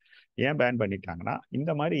பண்ணிட்டாங்க. ஏன் பேன் பண்ணிட்டாங்கன்னா,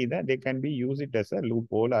 இந்த மாதிரி இதை they can be use it as a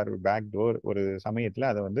loop whole are back door. ஒரு சமயத்தில்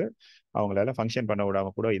அதை வந்து அவங்களால ஃபங்க்ஷன் பண்ண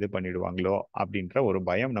விடாம கூட இது பண்ணிடுவாங்களோ அப்படின்ற ஒரு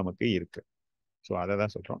பயம் நமக்கு இருக்கு. ஸோ அதை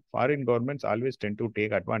தான் சொல்கிறோம். Foreign governments always ten to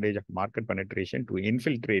take advantage of market penetration to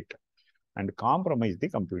infiltrate and compromise the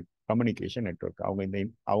communication network.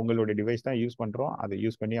 அவங்களுடைய டிவைஸ் தான் யூஸ் பண்ணுறோம், அதை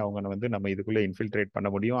யூஸ் பண்ணி அவங்க வந்து நம்ம இதுக்குள்ளே இன்ஃபில்ட்ரேட் பண்ண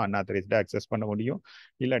முடியும், அன்ஆத்தரைஸ்டாக அக்சஸ் பண்ண முடியும்,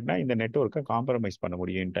 இல்லாட்டினா இந்த நெட்ஒர்க்கை காம்ப்ரமைஸ் பண்ண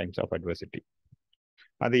முடியும் இன் டைம்ஸ் ஆஃப் அட்வர்சிட்டி.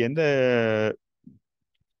 அது எந்த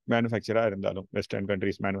மேனுஃபேக்சராக இருந்தாலும், வெஸ்டர்ன்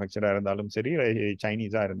கண்ட்ரிஸ் மேனுஃபேக்சராக இருந்தாலும் சரி,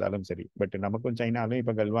 சைனீஸாக இருந்தாலும் சரி. பட் நமக்கும் சைனாலும்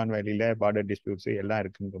இப்போ கல்வான் வேலியில் பார்டர் டிஸ்பியூட்ஸ் எல்லாம்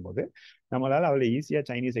இருக்குங்கும் போது நம்மளால் அவ்வளோ ஈஸியாக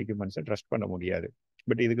சைனீஸ் எக்யூப்மெண்ட்ஸை ட்ரஸ்ட் பண்ண முடியாது.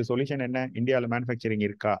 பட் இதுக்கு சொல்யூஷன் என்ன? இந்தியாவில் மேனுஃபேக்சரிங்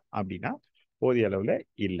இருக்கா அப்படின்னா போதிய அளவில்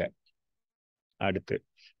இல்லை. அடுத்து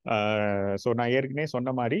ஸோ நான் ஏற்கனவே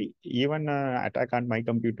சொன்ன மாதிரி, even attack on my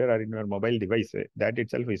computer R in your mobile device, that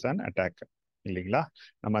it self is an attack இல்லைங்களா.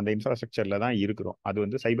 நம்ம அந்த இன்ஃப்ராஸ்ட்ரக்சரில் தான் இருக்கிறோம். அது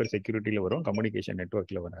வந்து சைபர் செக்யூரிட்டியில் வரும், கம்யூனிகேஷன்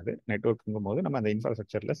நெட்ஒர்க்கில் வராது. நெட்ஒர்க்குங்கும் போது நம்ம அந்த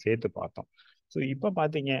இன்ஃப்ராஸ்ட்ரக்சரில் சேர்த்து பார்த்தோம். ஸோ இப்போ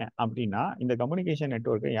பார்த்தீங்க அப்படின்னா, இந்த கம்யூனிகேஷன்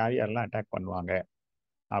நெட்ஒர்க்கை யார் யாரெல்லாம் அட்டாக் பண்ணுவாங்க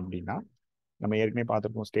அப்படின்னா, நம்ம ஏற்கனவே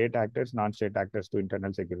பார்த்துருப்போம், ஸ்டேட் ஆக்டர்ஸ், நான் state actors to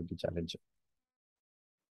internal security challenge.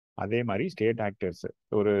 அதே மாதிரி ஸ்டேட் ஆக்டர்ஸ்,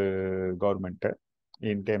 ஒரு கவர்மெண்ட்டு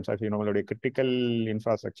இன் டேர்ம்ஸ் ஆஃப் நம்மளுடைய கிரிட்டிக்கல்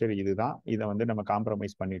இன்ஃப்ராஸ்ட்ரக்சர் இதுதான், இதை வந்து நம்ம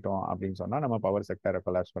காம்ப்ரமைஸ் பண்ணிட்டோம் அப்படின்னு சொன்னால் நம்ம பவர் செக்டரை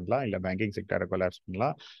கொலாப்ஸ் பண்ணலாம், இல்லை பேங்கிங் செக்டரை கொலாப்ஸ்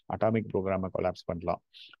பண்ணலாம், அட்டாமிக் ப்ரோக்ராமை கொலாப்ஸ் பண்ணலாம்.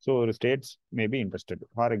 ஸோ ஒரு states maybe interested.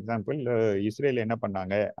 For example, Israel என்ன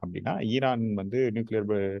பண்ணாங்க அப்படின்னா, ஈரான் வந்து நியூக்ளியர்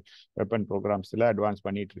வெப்பன் ப்ரோக்ராம்ஸில் அட்வான்ஸ்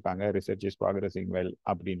பண்ணிட்டு இருக்காங்க, ரிசர்ச் இஸ் ப்ராக்ரஸிங் வெல்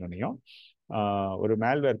அப்படின்னும் ஒரு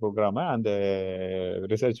மேல்வேர் ப்ரோக்ராமை அந்த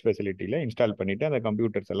ரிசர்ச் ஃபெசிலிட்டியில் இன்ஸ்டால் பண்ணிட்டு அந்த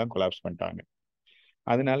கம்ப்யூட்டர்ஸ் எல்லாம் கொலாப்ஸ் பண்ணிட்டாங்க.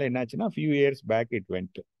 அதனால என்னாச்சுன்னா, few years back it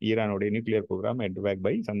went, ஈரானோட nuclear program went back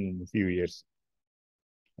by some few years.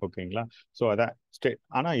 ஓகேங்களா. ஸோ அதான்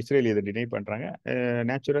ஆனால் இஸ்ரேல் இதை டினை பண்ணுறாங்க.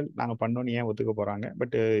 நேச்சுரல், நாங்கள் பண்ணோன்னு ஏன் ஒத்துக்க போகிறாங்க?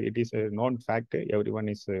 But it is known fact, every one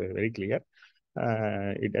is very clear.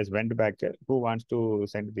 It has went back. Who wants to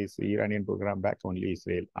send this Iranian program back? Only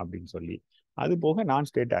Israel அப்படின்னு சொல்லி. அது போக நான்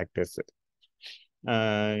ஸ்டேட் ஆக்டர்ஸ்,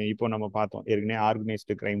 இப்போ நம்ம பார்த்தோம் ஏற்கனவே,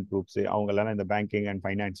 ஆர்கனைஸ்டு கிரைம் குரூப்ஸ், அவங்கெல்லாம் இந்த பேங்கிங் அண்ட்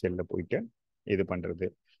ஃபைனான்சியலில் போயிட்டு இது பண்ணுறது.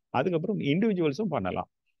 அதுக்கப்புறம் இண்டிவிஜுவல்ஸும் பண்ணலாம்.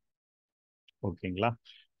 ஓகேங்களா.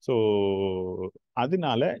 ஸோ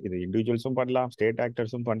அதனால இது இண்டிவிஜுவல்ஸும் பண்ணலாம், ஸ்டேட்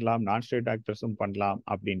ஆக்டர்ஸும் பண்ணலாம், நான் ஸ்டேட் ஆக்டர்ஸும் பண்ணலாம்.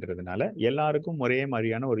 அப்படின்றதுனால எல்லாருக்கும் ஒரே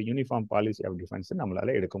மாதிரியான ஒரு யூனிஃபார்ம் பாலிசி ஆஃப் டிஃபென்ஸ்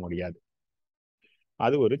நம்மளால எடுக்க முடியாது.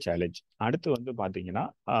 அது ஒரு சேலஞ்ச். அடுத்து வந்து பார்த்தீங்கன்னா,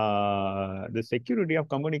 தி security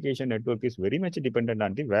of communication network is very much depend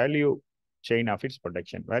on the value chain of it's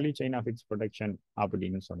protection. Value chain of it's protection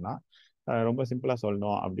அப்படின்னு சொன்னால், ரொம்ப சிம்பிளாக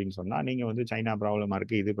சொல்லணும் அப்படின்னு சொன்னால், நீங்கள் வந்து சைனா ப்ராப்ளமாக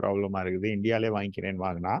இருக்குது, இது ப்ராப்ளமாக இருக்குது, இந்தியாவிலே வாங்கிக்கிறேன்னு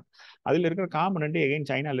வாங்கினா அதில் இருக்கிற காம்பனண்ட் எகைன்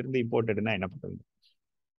சைனாலேருந்து இம்போர்ட்டட்னா என்ன பண்ணுறது?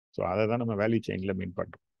 ஸோ அதை தான் நம்ம வேல்யூ செயினில் மீன்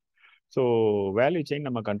பண்ணுறோம். ஸோ வேல்யூ செயின்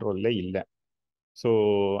நம்ம கண்ட்ரோலில் இல்லை. ஸோ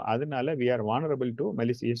அதனால we are வானரபிள் to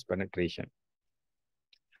malicious penetration.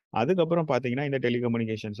 அதுக்கப்புறம் பார்த்தீங்கன்னா, இந்த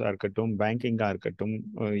டெலிகம்யூனிகேஷன்ஸாக இருக்கட்டும், பேங்கிங்காக இருக்கட்டும்,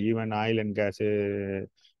 ஈவன் ஆயில் அண்ட் கேஸு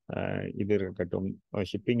இது இருக்கட்டும்,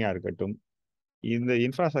 ஷிப்பிங்காக இருக்கட்டும், இந்த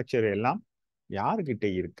இன்ஃப்ராஸ்ட்ரக்சர் எல்லாம் யாருக்கிட்ட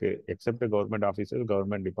இருக்கு? Accept government officers,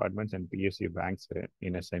 government departments and PSU banks,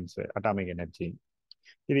 in a sense atomic energy,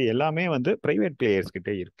 இது எல்லாமே வந்து பிரைவேட் பிளேயர்ஸ்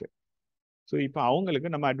கிட்டே இருக்கு. ஸோ இப்போ அவங்களுக்கு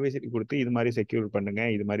நம்ம அட்வைசரி கொடுத்து இது மாதிரி செக்யூர் பண்ணுங்க,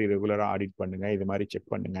 இது மாதிரி ரெகுலராக ஆடிட் பண்ணுங்க, இது மாதிரி செக்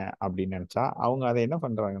பண்ணுங்க அப்படின்னு நினைச்சா அவங்க அதை என்ன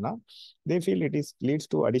பண்றாங்கன்னா, they feel it is leads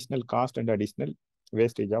to additional cost and additional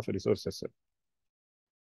wastage of resources.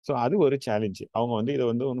 So அது ஒரு சேலஞ்சு. அவங்க வந்து இதை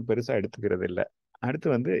வந்து ஒன்றும் பெருசாக எடுத்துக்கிறது இல்லை. அடுத்து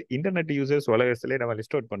வந்து இன்டர்நெட் யூசர்ஸ் உலகத்திலே நம்ம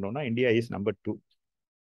லிஸ்ட் அவுட் பண்ணோம்னா இந்தியா இஸ் நம்பர் 2.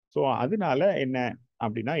 ஸோ அதனால என்ன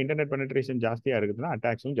அப்படின்னா, இன்டர்நெட் பெனிட்ரேஷன் ஜாஸ்தியா இருக்குதுன்னா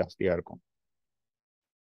அட்டாக்ஸும் ஜாஸ்தியா இருக்கும்.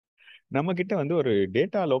 நம்ம கிட்ட வந்து ஒரு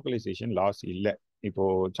டேட்டா லோக்கலைசேஷன் லாஸ் இல்லை. இப்போ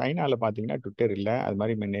சைனால பார்த்தீங்கன்னா ட்விட்டர் இல்லை. அது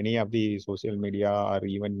மாதிரி many of the social media R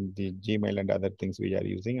even the Gmail and other things we are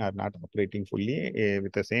using R not operating fully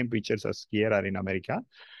with the same features as here R in America.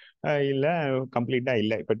 இல்லை, கம்ப்ளீட்டாக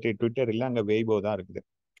இல்லை. இப்போ ட்விட்டர் இல்லை, அங்கே வெய்போ தான் இருக்குது.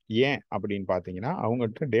 ஏன் அப்படின்னு பார்த்தீங்கன்னா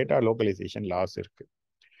அவங்ககிட்ட டேட்டா லோக்கலைசேஷன் லாஸ் இருக்கு.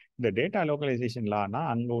 இந்த டேட்டா லோக்கலைசேஷன் லானா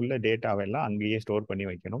அங்கே உள்ள டேட்டாவெல்லாம் அங்கேயே ஸ்டோர் பண்ணி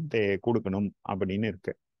வைக்கணும், கொடுக்கணும் அப்படின்னு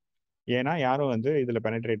இருக்கு. ஏன்னா யாரும் வந்து இதில்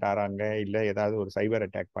பெனட்ரேட் ஆகிறாங்க, இல்லை ஏதாவது ஒரு சைபர்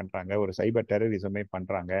அட்டாக் பண்ணுறாங்க, ஒரு சைபர் டெரரிசமே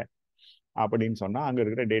பண்ணுறாங்க அப்படின்னு சொன்னால் அங்கே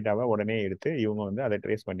இருக்கிற டேட்டாவை உடனே எடுத்து இவங்க வந்து அதை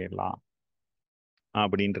ட்ரேஸ் பண்ணிடலாம்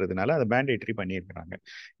அப்படின்றதுனால அதை மேண்டேட்டரி பண்ணியிருக்கிறாங்க.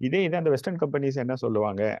 இதே அந்த வெஸ்டர்ன் கம்பெனிஸ் என்ன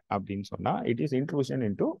சொல்லுவாங்க அப்படின்னு சொன்னால், it is intrusion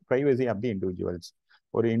into privacy of the individuals.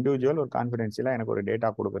 ஒரு இண்டிவிஜுவல் ஒரு கான்ஃபிடென்ஷியலாக எனக்கு ஒரு டேட்டா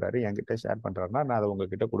கொடுக்குறாரு, என்கிட்ட ஷேர் பண்ணுறாருன்னா நான் அதை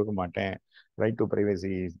உங்ககிட்ட கொடுக்க மாட்டேன். Right to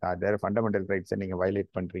privacy there fundamental ரைட்ஸை நீங்கள்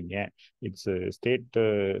வயலேட் பண்ணுறீங்க, இட்ஸ் ஸ்டேட்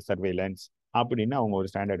சர்வேலன்ஸ் அப்படின்னு அவங்க ஒரு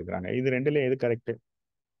ஸ்டாண்ட் எடுக்கிறாங்க. இது ரெண்டுல எது கரெக்ட்?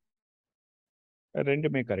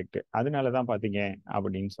 ரெண்டுமே கரெக்ட். அதனால தான் பார்த்தீங்க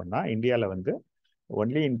அப்படின்னு சொன்னால் இந்தியாவில் வந்து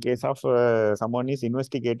only in case of someone is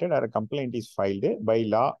investigated or a complaint is filed by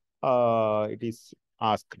law, it is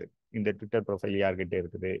asked. இந்த ட்விட்டர் ப்ரொஃபைல் யார்கிட்ட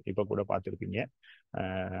இருக்குது? இப்போ கூட பார்த்துருப்பீங்க,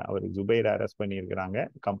 அவர் ஜுபைர் அரெஸ்ட் பண்ணியிருக்கிறாங்க.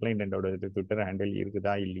 கம்ப்ளைண்டோட ட்விட்டர் ஹேண்டில்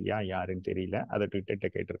இருக்குதா இல்லையா யாருன்னு தெரியல, அதை ட்விட்டர்கிட்ட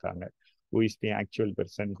கேட்டிருக்காங்க. Who is the actual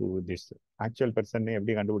person, who this actual person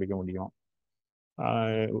எப்படி கண்டுபிடிக்க முடியும்?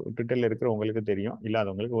 ட்விட்டரில் இருக்கிற உங்களுக்கு தெரியும்,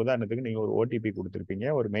 இல்லாதவங்களுக்கு உதாரணத்துக்கு நீங்கள் ஒரு ஓடிபி கொடுத்துருப்பீங்க,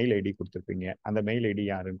 ஒரு மெயில் ஐடி கொடுத்துருப்பீங்க, அந்த மெயில் ஐடி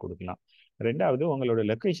யாருன்னு கொடுக்கலாம். ரெண்டாவது உங்களோட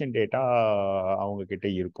லொக்கேஷன் டேட்டா அவங்க கிட்ட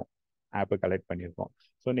இருக்கும், ஆப்பு கலெக்ட் பண்ணியிருக்கோம்.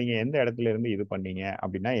 ஸோ நீங்கள் எந்த இடத்துல இருந்து இது பண்ணீங்க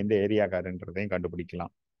அப்படின்னா எந்த ஏரியாக்காரன்றதையும்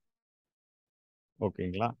கண்டுபிடிக்கலாம்.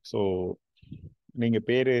 ஓகேங்களா? ஸோ நீங்கள்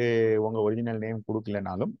பேர் உங்கள் original name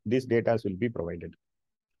கொடுக்கலனாலும் this datas will be provided.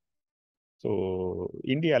 So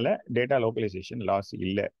இந்தியாவில் டேட்டா லோக்கலைசேஷன் லாஸ்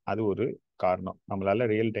இல்லை. அது ஒரு காரணம். நம்மளால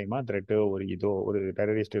ரியல் டைமாக த்ரெட்டோ ஒரு இதோ ஒரு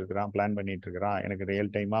டெரரிஸ்ட் இருக்கிறான், பிளான் பண்ணிட்டு இருக்கிறான், எனக்கு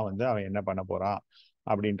ரியல் டைமாக வந்து அவன் என்ன பண்ண போகிறான்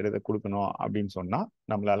அப்படின்றத கொடுக்கணும் அப்படின்னு சொன்னால்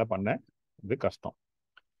நம்மளால பண்ண இது கஷ்டம்.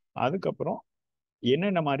 அதுக்கப்புறம்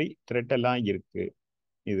என்னென்ன மாதிரி த்ரெட் எல்லாம் இருக்கு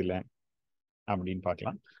இதில் அப்படின்னு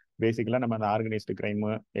பார்க்கலாம். பேசிக்கலாக நம்ம அந்த ஆர்கனைஸ்டு கிரைமு,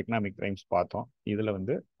 எக்கனாமிக் கிரைம்ஸ் பார்த்தோம். இதில்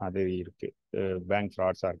வந்து அது இருக்கு. பேங்க்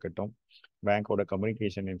ஃப்ராட்ஸாக இருக்கட்டும், பேங்கோட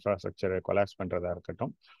கம்யூனிகேஷன் இன்ஃப்ராஸ்ட்ரக்சரை கொலாப்ஸ் பண்ணுறதா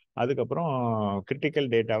இருக்கட்டும், அதுக்கப்புறம்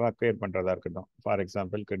கிரிட்டிக்கல் டேட்டாவை அக்வயர் பண்ணுறதா இருக்கட்டும், for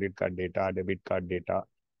example credit card data, debit card data,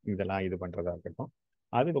 இதெல்லாம் இது பண்ணுறதா இருக்கட்டும்.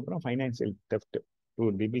 அதுக்கப்புறம் financial theft to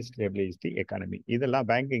டிஸ்டேபிளைஸ் the economy. இதெல்லாம்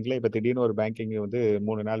பேங்கிங்கில் இப்போ திடீர்னு ஒரு பேங்கிங் வந்து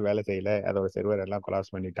 3 நாள் வேலை செய்யலை, அதோட செர்வர் எல்லாம்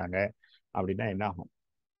கொலாப்ஸ் பண்ணிட்டாங்க அப்படின்னா என்ன ஆகும்?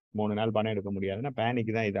 3 நாள் பணம் எடுக்க முடியாதுன்னா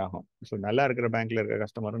பேனிக் தான் இதாகும். ஸோ நல்லா இருக்கிற பேங்க்ல இருக்கிற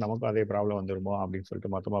கஸ்டமரும் நமக்கும் அதே ப்ராப்ளம் வந்துருமோ அப்படின்னு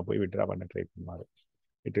சொல்லிட்டு மொத்தமாக போய் விட்ரா பண்ண ட்ரை பண்ணுவார்.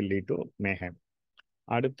 It will lead to மேஹேம்.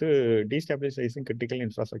 அடுத்து டீஸ்டபிளைசைசிங் critical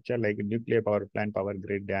infrastructure like nuclear power plant, power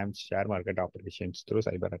grid, டேம்ஸ், ஷேர் மார்க்கெட் ஆப்ரேஷன்ஸ் த்ரூ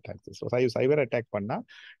சைபர் அட்டாக்ஸ். ஸோ சைபர் அட்டாக் பண்ணால்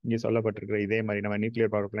இங்கே சொல்லப்பட்டிருக்கிற இதே மாதிரி நம்ம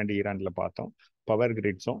நியூக்ளியர் பவர் பிளான்ட் ஈரானில் பார்த்தோம், பவர்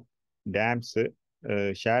கிரிட்ஸும் டேம்ஸு,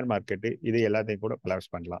 ஷேர் மார்க்கெட்டு, இது எல்லாத்தையும் கூட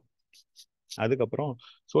கொலாப்ஸ் பண்ணலாம். அதுக்கப்புறம்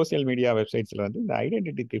சோசியல் மீடியா வெப்சைட்ஸில் வந்து இந்த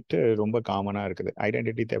ஐடென்டிட்டி தெஃப்ட் ரொம்ப காமனாக இருக்குது.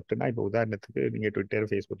 ஐடென்டிட்டி தெஃப்ட்னா இப்போ உதாரணத்துக்கு நீங்கள் ட்விட்டர்,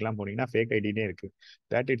 ஃபேஸ்புக்லாம் போனீங்கன்னா ஃபேக் ஐடினே இருக்குது.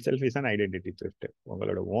 That it self is an identity theft.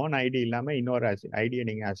 உங்களோட ஓன் ஐடி இல்லாமல் இன்னொரு ஐடியை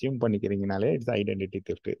நீங்கள் assume பண்ணிக்கிறீங்கனாலே it's identity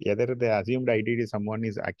theft. Either the assumed identity someone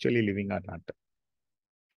is actually living R not.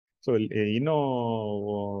 So இன்னும்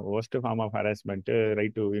worst form of harassment,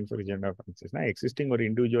 right to information ஆஃபென்சஸ்னா existing ஒரு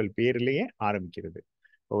individual பேர்லேயே ஆரம்பிக்கிறது.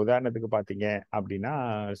 இப்போ உதாரணத்துக்கு பார்த்தீங்க அப்படின்னா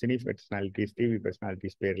சினி பர்சனாலிட்டிஸ், டிவி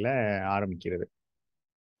பர்சனாலிட்டிஸ் பேரில் ஆரம்பிக்கிறது.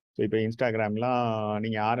 ஸோ இப்போ இன்ஸ்டாகிராம்லாம்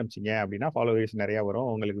நீங்கள் ஆரம்பிச்சிங்க அப்படின்னா ஃபாலோவர்ஸ் நிறையா வரும்,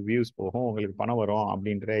 உங்களுக்கு வியூஸ் போகும், உங்களுக்கு பணம் வரும்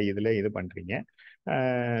அப்படின்ற இதில் இது பண்ணுறீங்க.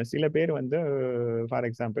 சில பேர் வந்து ஃபார்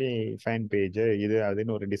எக்ஸாம்பிள் ஃபேன் பேஜ் இது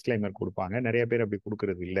அதுன்னு ஒரு டிஸ்க்ளைமர் கொடுப்பாங்க. நிறைய பேர் அப்படி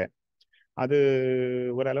கொடுக்கறது இல்லை. அது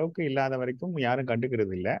ஓரளவுக்கு இல்லாத வரைக்கும் யாரும்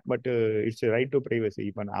கண்டுக்கிறது இல்லை. But it's right to privacy.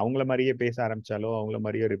 இப்போ அவங்கள மாதிரியே பேச ஆரம்பிச்சாலோ, அவங்கள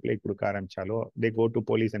மாதிரியே ரிப்ளை கொடுக்க ஆரம்பிச்சாலோ, தே go to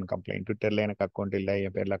police and complaint. ட்விட்டரில் எனக்கு அக்கௌண்ட் இல்லை,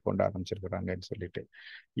 என் பேரில் அக்கௌண்ட் ஆரம்பிச்சிருக்கிறாங்கன்னு சொல்லிட்டு.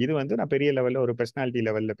 இது வந்து நான் பெரிய லெவலில் ஒரு பர்சனாலிட்டி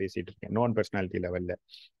லெவலில் பேசிட்டு இருக்கேன், நான் பர்சனாலிட்டி லெவலில்.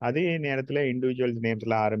 அதே நேரத்தில் இண்டிவிஜுவல்ஸ்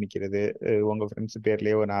நேம்ஸ்ல ஆரம்பிக்கிறது, உங்கள் ஃப்ரெண்ட்ஸ்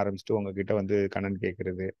பேர்லேயே ஒன்று ஆரம்பிச்சுட்டு உங்ககிட்ட வந்து கணன்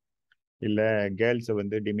கேட்கறது, இல்லை கேர்ள்ஸை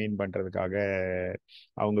வந்து டிமீன் பண்ணுறதுக்காக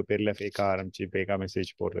அவங்க பேரில் ஃபேக்காக ஆரம்பிச்சு ஃபேக்காக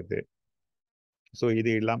மெசேஜ் போடுறது. ஸோ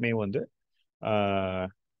இது எல்லாமே வந்து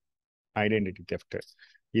ஐடென்டிட்டி தெஃப்ட்.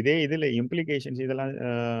 இதே இதில் இம்ப்ளிகேஷன்ஸ் இதெல்லாம்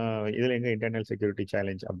இதில் எங்கே இன்டர்னல் செக்யூரிட்டி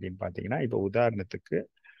சேலஞ்ச் அப்படின்னு பார்த்தீங்கன்னா, இப்போ உதாரணத்துக்கு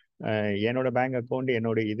என்னோட பேங்க் அக்கௌண்ட்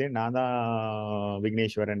என்னோட இது நான் தான்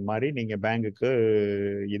விக்னேஸ்வரன் மாதிரி நீங்கள் பேங்குக்கு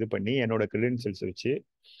இது பண்ணி என்னோட கிரெடென்ஷியல்ஸ் வச்சு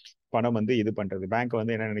பணம் வந்து இது பண்ணுறது. பேங்க்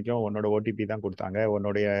வந்து என்ன நினைக்கும், உன்னோட ஓடிபி தான் கொடுத்தாங்க,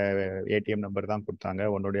 உன்னுடைய ஏடிஎம் நம்பர் தான் கொடுத்தாங்க,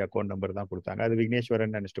 உன்னுடைய அக்கௌண்ட் நம்பர் தான் கொடுத்தாங்க, அது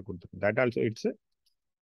விக்னேஸ்வரன் நினச்சிட்டு கொடுத்துருக்கு. That also it's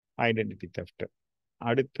identity theft.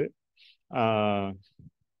 அடுத்து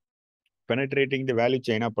penetrating the value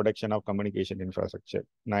chain of production of communication infrastructure.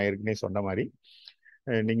 நான் ஏற்கனவே சொன்ன மாதிரி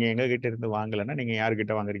நீங்கள் எங்ககிட்ட இருந்து வாங்கலைன்னா நீங்கள்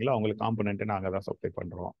யார்கிட்ட வாங்குறீங்களோ அவங்களுக்கு காம்பனண்ட்டு நாங்கள் தான் சப்ளை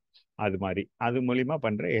பண்ணுறோம். அது மாதிரி அது மூலிமா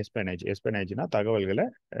பண்ணுற எஸ்பெனேஜ். எஸ்பெனேஜ்னா தகவல்களை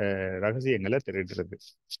ரகசியங்களை திருடுறது,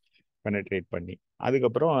 பெனட்ரேட் பண்ணி.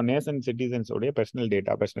 அதுக்கப்புறம் நேஷன் சிட்டிசன்ஸோடைய பர்சனல்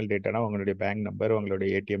டேட்டானா உங்களுடைய பேங்க் நம்பர்,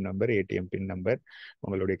 உங்களுடைய ஏடிஎம் நம்பர், ஏடிஎம் பின் நம்பர்,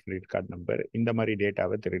 உங்களுடைய கிரெடிட் கார்டு நம்பர், இந்த மாதிரி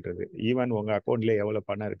டேட்டாவை திருடுறது. ஈவன் உங்கள் அக்கௌண்ட்ல எவ்வளோ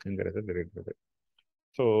பணம் இருக்குங்கிறத திருடுறது.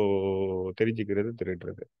 ஸோ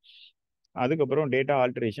திருடுறது. அதுக்கப்புறம் data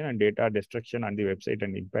alteration and data destruction and the website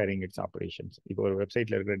and இம்பேரிங் it's operations. இப்போ ஒரு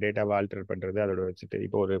வெப்சைட்ல இருக்கிற டேட்டாவை ஆல்டர் பண்ணுறது, அதோட வெப்சைட்.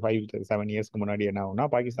 இப்போ ஒரு 5-7 இயர்ஸ்க்கு முன்னாடி என்ன ஆகும்னா,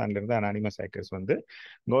 பாகிஸ்தான்ல இருந்து அனானிமஸ் ஹேக்கர்ஸ் வந்து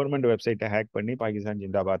கவர்மெண்ட் வெப்சைட்டை ஹேக் பண்ணி பாகிஸ்தான்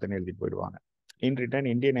ஜிந்தாபாத்னு எழுதிட்டு போயிடுவாங்க. இன் ரிட்டர்ன்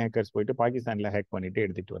இந்தியன் ஹேக்கர்ஸ் போயிட்டு பாகிஸ்தான்ல ஹேக் பண்ணிட்டு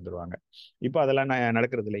எடுத்துட்டு வந்துருவாங்க. இப்போ அதெல்லாம்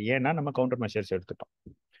நடக்கிறது இல்லை, ஏன்னா நம்ம கவுண்டர் மெஷர்ஸ் எடுத்துட்டோம்.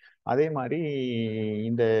 அதே மாதிரி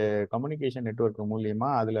இந்த கம்யூனிகேஷன் நெட்வொர்க்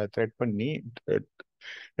மூலியமா அதில் த்ரெட் பண்ணி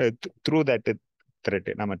த்ரூ தட் த்ரெட்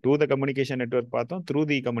நம்ம டு த கம்யூனிகேஷன் நெட்வொர்க் பார்த்தோம், த்ரூ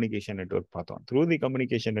தி கம்யூனிகேஷன் நெட்வொர்க் பார்த்தோம். த்ரூ தி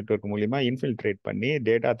கம்யூனிகேஷன் நெட்வொர்க் மூலியமா இன்ஃபில்ட்ரேட் பண்ணி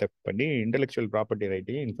டேட்டா தெஃப்ட் பண்ணி இன்டெலெக்சுவல் ப்ராப்பர்ட்டி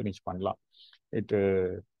ரைட்டையும் இன்ஃபினிஷ் பண்ணலாம். It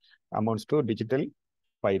amounts to digital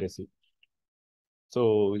piracy. So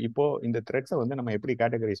இப்போ இந்த த்ரெட்ஸை வந்து நம்ம எப்படி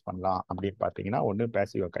கேட்டகரைஸ் பண்ணலாம் அப்படின்னு பார்த்தீங்கன்னா, ஒன்று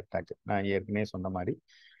பேசிவ் அட்டாக். நான் ஏற்கனவே சொன்ன மாதிரி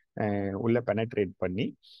உள்ள பெனட்ரேட் பண்ணி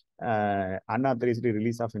அன்ஆத்தரைஸ்டு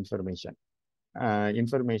ரிலீஸ் ஆஃப்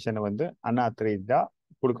இன்ஃபர்மேஷனை வந்து அன்ஆத்தரைஸ்டா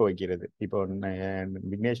கொடுக்க வைக்கிறது. இப்போ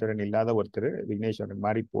விக்னேஸ்வரன் இல்லாத ஒருத்தர் விக்னேஸ்வரன்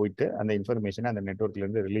மாதிரி போயிட்டு அந்த இன்ஃபர்மேஷனை அந்த நெட்வொர்க்ல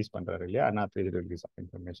இருந்து ரிலீஸ் பண்றாரு இல்லையா, அன்ஆத்தரைஸ்டு ரிலீஸ் ஆஃப்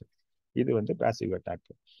இன்ஃபர்மேஷன். இது வந்து பேசிவ்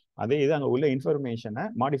அட்டாக். அதே இது அங்கே உள்ள இன்ஃபர்மேஷனை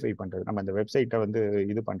மாடிஃபை பண்றது, நம்ம இந்த வெப்சைட்டை வந்து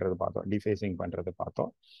இது பண்றது பார்த்தோம், டிஃபேசிங் பண்றது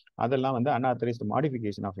பார்த்தோம். அதெல்லாம் வந்து அன்ஆத்தரைஸ்டு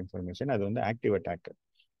மாடிஃபிகேஷன் ஆஃப் இன்ஃபர்மேஷன், அது வந்து ஆக்டிவ் அட்டாக்.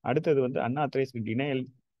 அடுத்தது வந்து unauthorised denial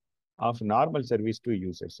of normal service to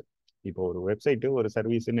users. இப்போ ஒரு வெப்சைட்டு ஒரு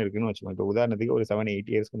சர்வீஸ்ன்னு இருக்குன்னு வச்சுக்கோங்க. இப்போ உதாரணத்துக்கு ஒரு 7-8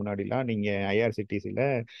 இயர்ஸ்க்கு முன்னாடிலாம் நீங்கள் ஐஆர்சிடிசியில்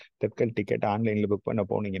தட்கல் டிக்கெட் ஆன்லைனில் புக் பண்ண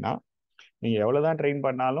போனீங்கன்னா, நீங்கள் எவ்வளோதான் ட்ரெயின்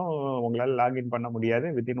பண்ணாலும் உங்களால் லாகின் பண்ண முடியாது.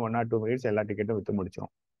 வித்தின் 1 or 2 minutes எல்லா டிக்கெட்டும் விற்று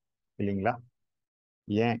முடிச்சிடும் இல்லைங்களா?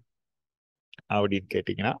 ஏன் அப்படின்னு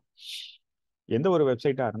கேட்டிங்கன்னா, எந்த ஒரு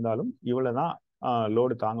வெப்சைட்டாக இருந்தாலும் இவ்வளோ தான்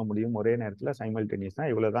லோடு தாங்க முடியும், ஒரே நேரத்தில்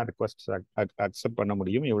சைமல்டேனியஸாக இவ்வளோ தான் ரிக்வஸ்ட் அக்செப்ட் பண்ண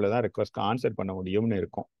முடியும், இவ்வளோ தான் ரிக்வஸ்ட்க்கு ஆன்சர் பண்ண முடியும்னு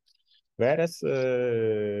இருக்கும். வேறஸ்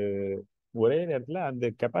ஒரே நேரத்தில் அந்த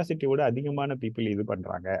கெப்பாசிட்டியோட அதிகமான பீப்புள் இது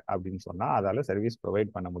பண்ணுறாங்க அப்படின்னு சொன்னால் அதால் சர்வீஸ் ப்ரொவைட்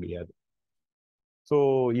பண்ண முடியாது. ஸோ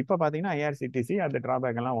இப்போ பார்த்தீங்கன்னா ஐஆர்சிடிசி அந்த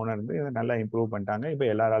ட்ராபேக் எல்லாம் உணர்ந்து இதை நல்லா இம்ப்ரூவ் பண்ணிட்டாங்க. இப்போ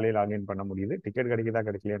எல்லாராலையும் லாகின் பண்ண முடியுது. டிக்கெட் கிடைக்குதா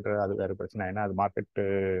கிடைக்கலன்றது அது வேறு பிரச்சனை. ஏன்னா அது market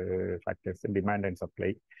factors, demand and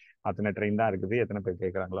supply, அத்தனை ட்ரெயின் தான் இருக்குது, எத்தனை பேர்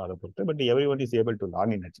கேட்குறாங்களோ அதை பொறுத்து. But every one is able to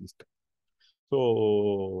login at least. So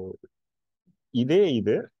இது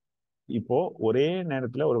இப்போ ஒரே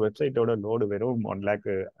நேரத்தில் ஒரு வெப்சைட்டோட லோடு வெறும் 1 lakh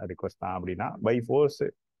ரிக்வஸ்ட் தான் அப்படின்னா, பை ஃபோர்ஸ்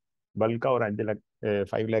பல்காக ஒரு 5 lakh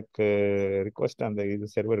 5 lakh ரிக்வஸ்ட் அந்த இது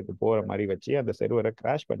சர்வருக்கு போகிற மாதிரி வச்சு அந்த சர்வரை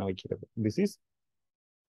கிராஷ் பண்ண வைக்கிறது. This is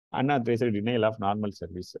unauthorised denial of normal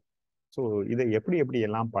service. So இதை எப்படி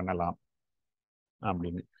எல்லாம் பண்ணலாம்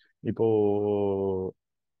அப்படின்னு, இப்போ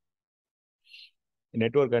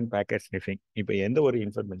நெட்வொர்க் அண்ட் பேக்கெட் ஸ்னிஃபிங். இப்போ எந்த ஒரு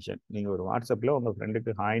இன்ஃபர்மேஷன் நீங்கள் ஒரு வாட்ஸ்அப்பில் உங்கள்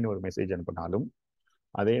ஃப்ரெண்டுக்கு ஹாய்னு ஒரு மெசேஜ் அனுப்பினாலும்,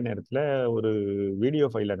 அதே நேரத்தில் ஒரு வீடியோ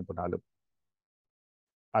ஃபைல் அனுப்பினாலும்,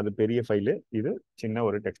 அது பெரிய ஃபைலு, இது சின்ன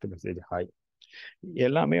ஒரு டெக்ஸ்ட் மெசேஜ் ஹாய்,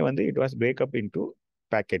 எல்லாமே வந்து it was breakup into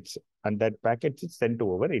packets and that packets is sent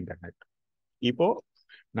over internet. இப்போ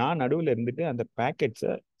நான் நடுவில் இருந்துட்டு அந்த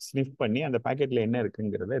பேக்கெட்ஸை ஸ்னிஃப் பண்ணி அந்த பேக்கெட்ல என்ன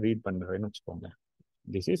இருக்குங்கிறத ரீட் பண்ணுறேன்னு வச்சுக்கோங்க.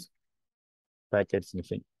 This is packet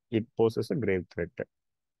sniffing. It poses a grave thread.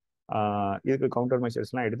 இதுக்கு கவுண்டர்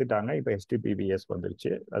மெஷர்ஸ்லாம் எடுத்துட்டாங்க. இப்போ HTTPS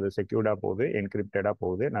வந்துருச்சு, அது செக்யூர்டாக போகுது, என்கிரிப்டடாக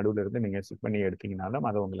போகுது. நடுவில் இருந்து நீங்கள் ஸ்னிப் பண்ணி எடுத்தீங்கனாலும்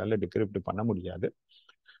அதை உங்களால் டிகிரிப்ட் பண்ண முடியாது.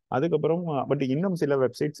 அதுக்கப்புறம் பட் இன்னும் சில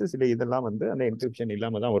வெப்சைட்ஸ் சில இதெல்லாம் வந்து அந்த என்கிரிப்ஷன்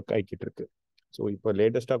இல்லாமல் தான் ஒர்க் ஆகிக்கிட்டு இருக்கு. ஸோ இப்போ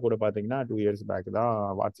லேட்டஸ்ட்டாக கூட பார்த்தீங்கன்னா 2 years பேக் தான்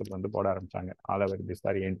வாட்ஸ்அப் வந்து போட ஆரம்பிச்சாங்க, all over this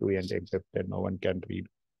R end-to-end encrypted, no one can read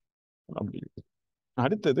அப்படி.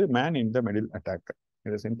 அடுத்தது man in the middle attack.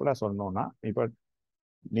 இதை சிம்பிளாக சொல்லணும்னா, இப்போ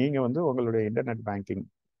நீங்கள் வந்து உங்களுடைய இன்டர்நெட் பேங்கிங்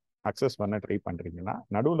அக்சஸ் பண்ண ட்ரை பண்ணுறீங்கன்னா,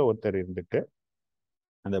 நடுவில் ஒருத்தர் இருந்துட்டு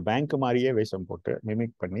அந்த பேங்க் மாதிரியே வேஷம் போட்டு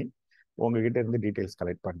மிமிக் பண்ணி உங்ககிட்ட இருந்து டீட்டெயில்ஸ்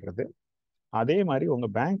கலெக்ட் பண்ணுறது, அதே மாதிரி உங்க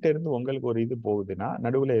பேங்க்ல இருந்து உங்களுக்கு ஒரு இது போகுதுன்னா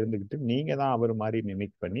நடுவில் இருந்துக்கிட்டு நீங்க தான் அவர் மாதிரி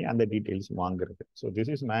மிமிக் பண்ணி அந்த டீட்டெயில்ஸ் வாங்குறது. So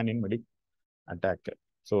this is man in medic attack.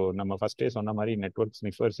 So நம்ம ஃபர்ஸ்டே சொன்ன மாதிரி நெட்வொர்க்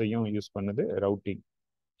ஸ்னிஃபர்ஸையும் யூஸ் பண்ணுது, ரவுட்டிங்.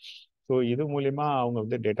 ஸோ இது மூலியமா அவங்க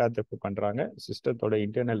வந்து டேட்டா தெஃப்ட் பண்றாங்க, சிஸ்டத்தோட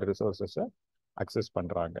இன்டர்னல் ரிசோர்ஸஸை அக்சஸ்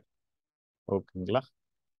பண்றாங்க. ஓகேங்களா?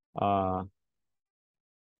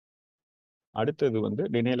 அடுத்தது வந்து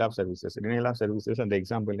denial of services. Denial of services அந்த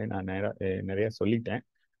எக்ஸாம்பிள்லேயே நான் நிறைய சொல்லிட்டேன்.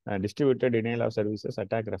 Distributed denial of services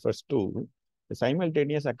attack refers to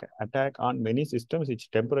simultaneous attack on many systems which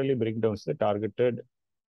temporarily bring down the targeted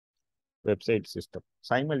website system.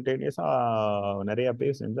 சைமல்டேனியஸாக நிறைய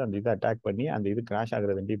பேர் சேர்ந்து அந்த இதை அட்டாக் பண்ணி அந்த இது கிராஷ்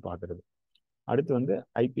ஆகுறதுண்டி பார்க்குறது. அடுத்து வந்து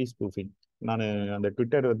ஐபி ஸ்பூஃபிங். நான் அந்த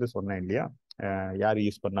ட்விட்டர் வந்து சொன்னேன் இல்லையா, யார்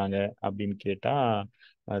யூஸ் பண்ணாங்க அப்படின்னு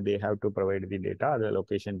கேட்டால் they have to provide the data. அது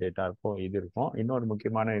லொக்கேஷன் டேட்டா இருக்கும், இது இருக்கும். இன்னொரு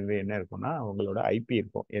முக்கியமான இது என்ன இருக்குன்னா உங்களோட ஐபி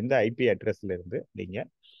இருக்கும், எந்த ஐபி அட்ரஸ்ல இருந்து நீங்கள்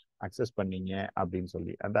அக்சஸ் பண்ணீங்க அப்படின்னு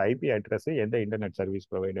சொல்லி. அந்த ஐபி அட்ரஸ் எந்த இன்டர்நெட் சர்வீஸ்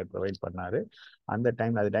ப்ரொவைடர் ப்ரொவைட் பண்ணாரு அந்த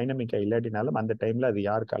டைம், அது டைனமிக்காக இல்லாட்டினாலும் அந்த டைம்ல அது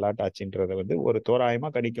யாருக்கு அலாட் ஆச்சுன்றதை வந்து ஒரு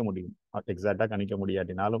தோராயமாக கணிக்க முடியும். எக்ஸாக்டாக கணிக்க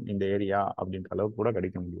முடியாட்டினாலும் இந்த ஏரியா அப்படின்ற அளவுக்கு கூட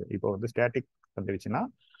கணிக்க முடியும். இப்போ வந்து ஸ்டாட்டிக் வந்துருச்சுன்னா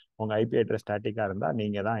உங்கள் ஐபி அட்ரஸ் ஸ்டாட்டிக்காக இருந்தால்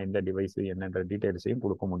நீங்கள் தான் எந்த டிவைஸ் என்னன்ற டீட்டெயில்ஸையும்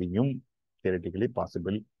கொடுக்க முடியும், தியரிட்டிக்கலி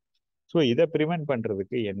பாசிபிள். ஸோ இதை ப்ரிவென்ட்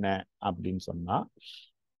பண்ணுறதுக்கு என்ன அப்படின்னு சொன்னால்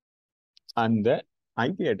அந்த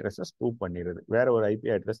ஐபி அட்ரஸை ஸ்பூப் பண்ணிடுது, வேற ஒரு ஐபி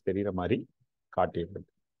அட்ரஸ் தெரிகிற மாதிரி காட்டிடுறது.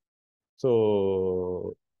 So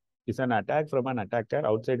it's an attack from an attacker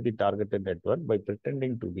out side the targeted network by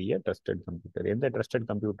pretending to be a trusted computer. எந்த ட்ரஸ்டட்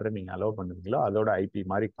கம்ப்யூட்டரை நீங்கள் அலோவ் பண்ணுவீங்களோ அதோட ஐபி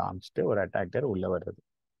மாதிரி காமிச்சிட்டு ஒரு அட்டாக்கர் உள்ள வர்றது.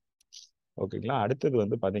 ஓகேங்களா? அடுத்தது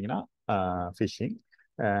வந்து பார்த்தீங்கன்னா ஃபிஷிங்.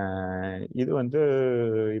 இது வந்து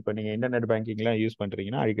இப்போ நீங்கள் இன்டர்நெட் பேங்கிங்லாம் யூஸ்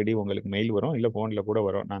பண்ணுறீங்கன்னா அடிக்கடி உங்களுக்கு மெயில் வரும், இல்லை ஃபோனில் கூட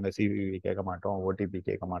வரும். நாங்கள் சிவிவி கேட்க மாட்டோம், ஓடிபி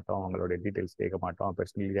கேட்க மாட்டோம், உங்களோட டீட்டெயில்ஸ் கேட்க மாட்டோம்,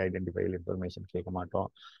 பர்சனலி ஐடென்டிஃபைல் இன்ஃபர்மேஷன் கேட்க மாட்டோம்,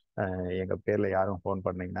 எங்கள் பேரில் யாரும் ஃபோன்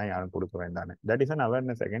பண்ணீங்கன்னா யாரும் கொடுக்க வேண்டான்னு. That is an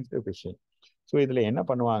awareness against phishing. So இதில் என்ன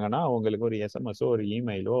பண்ணுவாங்கன்னா உங்களுக்கு ஒரு எஸ்எம்எஸோ ஒரு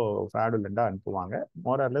இமெயிலோ ஃப்ராடுலண்டாக அனுப்புவாங்க.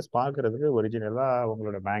 மோரார்லெஸ் பார்க்குறதுக்கு ஒரிஜினலாக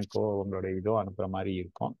உங்களோட பேங்க்கோ உங்களோட இதோ அனுப்புகிற மாதிரி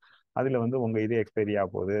இருக்கும். அதில் வந்து உங்கள் இது எக்ஸ்பைரி ஆக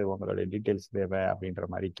போகுது, உங்களுடைய டீட்டெயில்ஸ் தேவை அப்படின்ற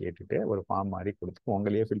மாதிரி கேட்டுட்டு ஒரு ஃபார்ம் மாதிரி கொடுத்து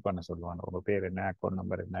உங்களையே ஃபில் பண்ண சொல்லுவாங்க. உங்கள் பேர் என்ன, அக்கௌண்ட்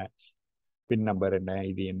நம்பர் என்ன, பின் நம்பர் என்ன,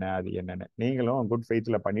 இது என்ன, அது என்னென்னு. நீங்களும் குட்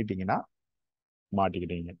ஃபெய்த்தில் பண்ணிட்டீங்கன்னா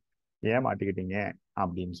மாட்டிக்கிட்டீங்க. ஏன் மாட்டிக்கிட்டீங்க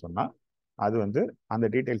அப்படின்னு சொன்னால் அது வந்து அந்த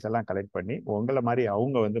டீட்டெயில்ஸ் எல்லாம் கலெக்ட் பண்ணி உங்களை மாதிரி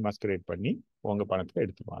அவங்க வந்து மஸ்கரேட் பண்ணி உங்கள் பணத்தை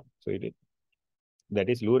எடுத்துக்குவாங்க. ஸோ இது that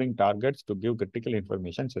is luring targets to give critical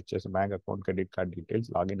information such as bank account, credit card details,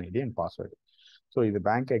 login ID and password. So இது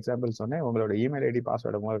பேங்க் எக்ஸாம்பிள் சொன்னேன், உங்களோட இமெயில் ஐடி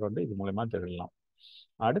பாஸ்வேர்டு மூலம் கொண்டு இது மூலமா தெரிஞ்சிடலாம்.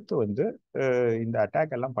 அடுத்து வந்து இந்த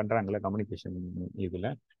அட்டாக் எல்லாம் பண்றாங்கல்ல கம்யூனிகேஷன் இதுல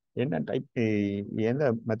என்ன டைப், எந்த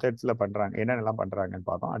மெத்தட்ஸ்ல பண்றாங்க, என்னென்னலாம் பண்றாங்கன்னு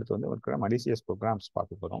பார்த்தோம். அடுத்து வந்து இருக்கிற மலிசியஸ் ப்ரோக்ராம்ஸ்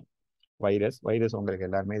பார்க்க போறோம். வைரஸ் உங்களுக்கு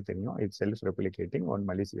எல்லாருமே தெரியும், it's self replicating one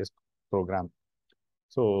malicious program.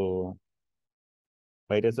 So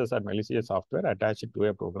viruses are malicious software attached to a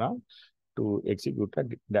program to execute a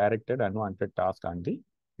directed unwanted task on the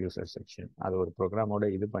user section. அது ஒரு ப்ரோக்ராமோட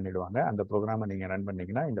இது பண்ணிடுவாங்க. அந்த ப்ரோக்ராமை நீங்கள் ரன்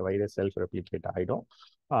பண்ணீங்கன்னா இந்த வைரஸ் செல்ஃப் ரெப்ளிகேட் ஆகிடும்,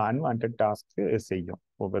 அன்வான்ட் டாஸ்க்கு செய்யும்.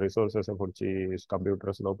 உங்கள் ரிசோர்ஸஸை பிடிச்சி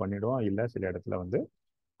கம்ப்யூட்டரை ஸ்லோ பண்ணிவிடும், இல்லை சில இடத்துல வந்து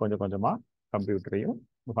கொஞ்சம் கொஞ்சமாக கம்ப்யூட்டரையும்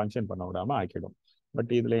ஃபங்க்ஷன் பண்ண விடாமல் ஆக்கிடும்.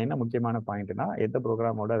 பட் இதில் என்ன முக்கியமான பாயிண்ட்னா எந்த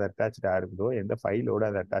ப்ரோக்ராமோட அது அட்டாச்சாக இருக்குதோ, எந்த ஃபைலோட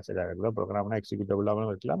அது அட்டாச்சாக இருக்குதோ, ப்ரோக்ராம்னா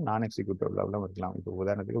எக்ஸிக்யூட்டிவ்லாகவும் இருக்கலாம், நான் எக்ஸிக்யூட்டிவ்லாகவும் இருக்கலாம். இப்போ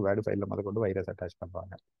உதாரணத்துக்கு வேர்டு ஃபைலில் முதல் கொண்டு வைரஸ் அட்டாச்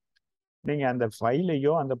பண்ணுவாங்க. நீங்கள் அந்த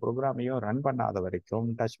ஃபைலையோ அந்த ப்ரோக்ராமையோ ரன் பண்ணாத வரைக்கும்,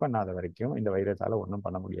 டச் பண்ணாத வரைக்கும் இந்த வைரஸால் ஒன்றும்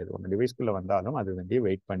பண்ண முடியாது. உங்கள் டிவைஸ்க்குள்ளே வந்தாலும் அது வந்து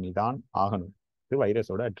வெயிட் பண்ணி தான் ஆகணும். இது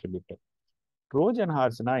வைரஸோட அட்ரிபியூட். ட்ரோஜன்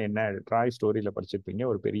ஹார்ஸ்னா என்ன, ட்ராய் ஸ்டோரியில் படிச்சிருப்பீங்க.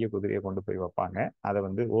 ஒரு பெரிய குதிரையை கொண்டு போய் வைப்பாங்க. அதை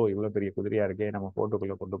வந்து இவ்வளோ பெரிய குதிரையா இருக்கே, நம்ம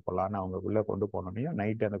போட்டுக்குள்ளே கொண்டு போகலான்னு அவங்க உள்ளே கொண்டு போனோம்னா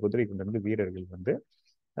நைட்டு அந்த குதிரைக்குள்ள இருந்து வீரர்கள் வந்து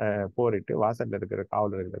போரிட்டு வாசலில் இருக்கிற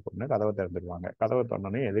காவலர்களை கொண்டு கதவை திறந்துடுவாங்க. கதவை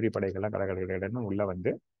திறந்தோடனே எதிரி படைகள்லாம் கடற்கரைன்னு உள்ள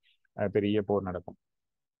வந்து பெரிய போர் நடக்கும்.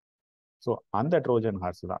 ஸோ அந்த ட்ரோஜன்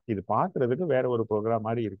ஹார்ஸ் தான் இது. பார்க்கறதுக்கு வேற ஒரு ப்ரோக்ராம்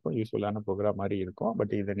மாதிரி இருக்கும், யூஸ்ஃபுல்லான ப்ரோக்ராம் மாதிரி இருக்கும்.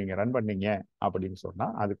 பட் இதை நீங்கள் ரன் பண்ணீங்க அப்படின்னு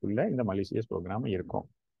சொன்னால் அதுக்குள்ள இந்த மலிசியஸ் ப்ரோக்ராம் இருக்கும்,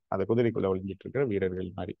 அந்த குதிரைக்குள்ள ஒழிஞ்சிட்டு இருக்கிற வீரர்கள்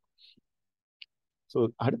மாதிரி. ஸோ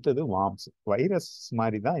அடுத்தது வார்ம்ஸ். வைரஸ்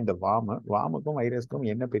மாதிரி தான் இந்த வார்முக்கும் வைரஸ்க்கும்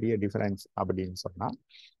என்ன பெரிய டிஃபரன்ஸ் அப்படின்னு சொன்னால்,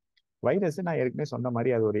 வைரஸ் நான் ஏற்கனவே சொன்ன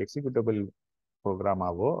மாதிரி அது ஒரு எக்ஸிக்யூட்டபிள்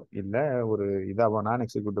ப்ரோக்ராமாவோ இல்லை ஒரு இதாவோ நான்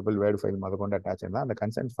எக்ஸிக்யூட்டபிள் வேர்டு ஃபைல் முத கொண்டு அட்டாச் இருந்தால் அந்த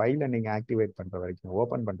கன்சென்ட் ஃபைலை நீங்கள் ஆக்டிவேட் பண்ணுற வரைக்கும்,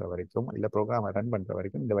 ஓப்பன் பண்ணுற வரைக்கும், இல்லை ப்ரோக்ராமை ரன் பண்ணுற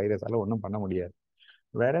வரைக்கும் இந்த வைரஸால் ஒன்றும் பண்ண முடியாது.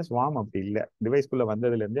 வேற ஸ்வாம் அப்படி இல்லை, டிவைஸ்குள்ளே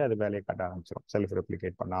வந்ததுலேருந்தே அது வேலையை காட்ட ஆரம்பிச்சிடும், செல்ஃப்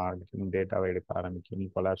ரெப்ளிகேட் பண்ண ஆரம்பிக்கும், டேட்டாவை எடுக்க ஆரம்பிக்கும்,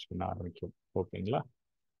 கொலாப்ஸ் பண்ண ஆரம்பிக்கும். ஓகேங்களா?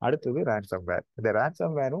 அடுத்தது ரேன்சம் வேர். இந்த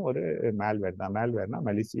ரேன்சம் வேரும் ஒரு மேல்வேர் தான். மேல்வேர்னா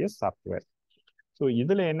மலிசியஸ் சாஃப்ட்வேர். ஸோ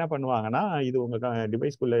இதில் என்ன பண்ணுவாங்கன்னா, இது உங்கள்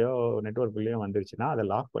டிவைஸ்குள்ளேயோ நெட்ஒர்க்குள்ளேயோ வந்துருச்சுன்னா அதை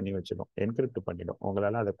லாக் பண்ணி வச்சிடும், என்கிரிப்ட் பண்ணிடும்.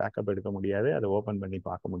 உங்களால் அதை பேக்கப் எடுக்க முடியாது, அதை ஓப்பன் பண்ணி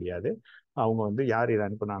பார்க்க முடியாது. அவங்க வந்து யார் இதை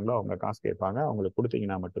அனுப்புனாங்களோ அவங்க காசு கேட்பாங்க, அவங்களுக்கு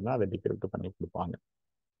கொடுத்தீங்கன்னா மட்டும்தான் அதை டிகிரிப்ட் பண்ணி கொடுப்பாங்க.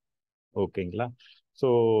 ஓகேங்களா? ஸோ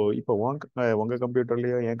இப்போ உங்கள்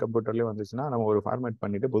கம்ப்யூட்டர்லேயோ என் கம்ப்யூட்டர்லேயோ வந்துச்சுன்னா நம்ம ஒரு ஃபார்மேட்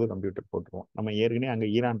பண்ணிவிட்டு புது கம்ப்யூட்டர் போட்டுருவோம். நம்ம ஏற்கனவே அங்கே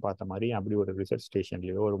ஈரான் பார்த்த மாதிரி அப்படி ஒரு ரிசர்ச்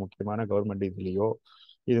ஸ்டேஷன்லேயோ ஒரு முக்கியமான கவர்மெண்ட் இதுலேயோ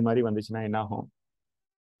இது மாதிரி வந்துச்சுன்னா என்ன ஆகும்?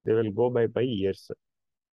 They will go by years.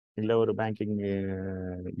 இல்லை ஒரு பேங்கிங்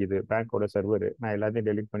இது பேங்க்கோட சர்வர் நான் எல்லாத்தையும்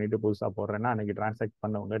டெலிட் பண்ணிட்டு புதுசாக போடுறேன்னா அன்றைக்கி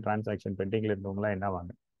டிரான்சாக்ஷன் பெண்டிங்கில் இருந்தவங்களாம் என்ன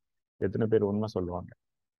வாங்க? எத்தனை பேர் உண்மை சொல்லுவாங்க?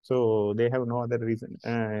 So they have no other reason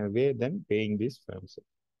way then paying these firms.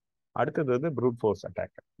 அடுத்தது வந்து ப்ரூட் ஃபோர்ஸ்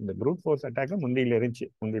அட்டாக். இந்த ப்ரூட் ஃபோர்ஸ் அட்டாக் முந்தியில் இருந்துச்சு.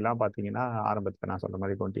 முந்திலாம் பார்த்தீங்கன்னா ஆரம்பத்தில் நான் சொன்ன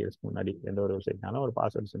மாதிரி 20 இயர்ஸ்க்கு முன்னாடி எந்த ஒரு விஷயத்தாலும் ஒரு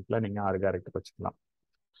பாஸ்வேர்ட் சிம்பிளாக நீங்கள் 6 கேரக்டர் வச்சுக்கலாம்.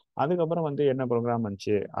 அதுக்கப்புறம் வந்து என்ன ப்ரோக்ராம்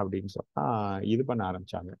வந்துச்சு அப்படின்னு சொன்னால் இது பண்ண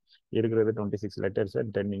ஆரம்பிச்சாங்க. இருக்கிறது 26 லெட்டர்ஸ்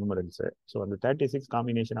அண்ட் 10 நியூமரல்ஸ். ஸோ அந்த 36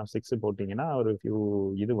 காம்பினேஷன் ஆஃப் 6 போட்டிங்கன்னா ஒரு ஃபியூ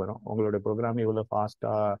இது வரும். உங்களோட ப்ரோக்ராம் இவ்வளோ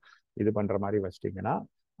ஃபாஸ்ட்டாக இது பண்ணுற மாதிரி வச்சிட்டிங்கன்னா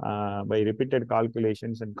by repeated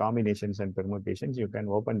calculations and combinations and permutations you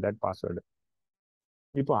can open that password.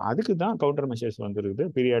 இப்போ அதுக்கு தான் கவுண்டர் மெஷர்ஸ் வந்துருக்குது.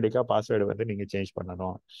 பீரியாடிக்காக பாஸ்வேர்டு வந்து நீங்கள் சேஞ்ச்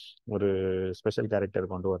பண்ணணும், ஒரு ஸ்பெஷல் கேரக்டர்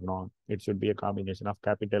கொண்டு வரணும். It should be a combination of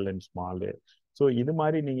capital and small. So இது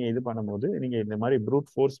மாதிரி நீங்கள் இது பண்ணும்போது நீங்கள் இந்த மாதிரி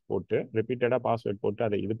ப்ரூட் ஃபோர்ஸ் போட்டு ரிப்பீட்டடாக பாஸ்வேர்ட் போட்டு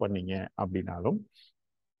அதை இது பண்ணீங்க அப்படின்னாலும்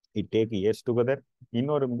இட் டேக் இயர்ஸ் டுகெதர்.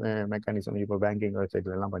 இன்னொரு மெக்கானிசம் இப்போ பேங்கிங்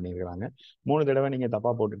வெப்சைட்லாம் பண்ணியிருக்கிறாங்க. 3 தடவை நீங்கள்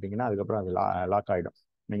தப்பாக போட்டுட்டீங்கன்னா அதுக்கப்புறம் அது லாக் ஆகிடும்,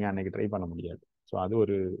 நீங்கள் அன்னைக்கு ட்ரை பண்ண முடியாது. ஸோ அது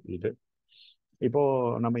ஒரு இது. இப்போ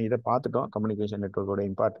நம்ம இதை பார்த்துட்டோம், கம்யூனிகேஷன் நெட்வொர்க்கோட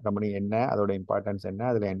கம்பெனி என்ன, அதோட இம்பார்ட்டன்ஸ் என்ன,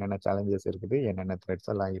 அதில் என்னென்ன சேலஞ்சஸ் இருக்குது, என்னென்ன த்ரெட்ஸ்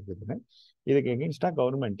எல்லாம் இருக்குதுன்னு. இதுக்கு எகென்ஸ்டாக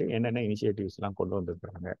கவர்மெண்ட் என்னென்ன இனிஷியேட்டிவ்ஸ்லாம் கொண்டு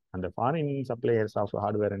வந்துருக்குறாங்க. அந்த foreign suppliers of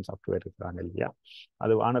hardware and software இருக்கிறாங்க இல்லையா,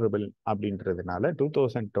 அது வானரபிள் அப்படின்றதுனால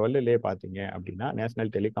 2012 பார்த்தீங்க அப்படின்னா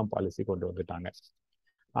நேஷனல் டெலிகாம் பாலிசி கொண்டு வந்துட்டாங்க.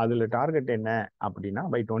 அதில் டார்கெட் என்ன அப்படின்னா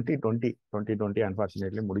பை 2020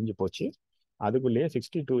 அன்ஃபார்ச்சுனேட்லி முடிஞ்சு போச்சு. அதுக்குள்ளேயே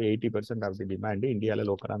 60-80% ஆஃப் தி டிமாண்ட் இந்தியாவில்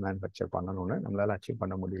லோக்கலாக மேனுஃபேக்சர் பண்ணணும்னு நம்மளால அச்சீவ்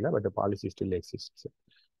பண்ண முடியல. But policy still exists.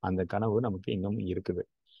 அந்த கனவு நமக்கு இன்னும் இருக்குது.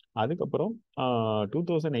 அதுக்கப்புறம்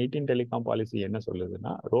 2018 டெலிகாம் பாலிசி என்ன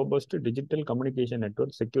சொல்லுதுன்னா robust digital communication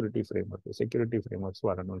network security frameworks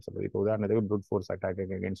வரணும்னு சொல்லுது. இப்போ உதாரணத்துக்கு ப்ரூட் ஃபோர்ஸ் அட்டாக்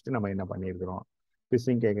எகென்ஸ்ட் நம்ம என்ன பண்ணியிருக்கிறோம்,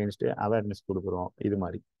 ஃபிஷிங் எகென்ஸ்ட் அவேர்னஸ் கொடுக்குறோம். இது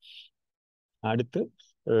மாதிரி அடுத்து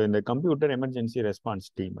இந்த கம்ப்யூட்டர் எமர்ஜென்சி ரெஸ்பான்ஸ்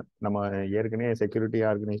டீம் நம்ம ஏற்கனவே செக்யூரிட்டி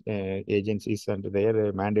ஏஜென்சிஸ் அண்ட் தேர்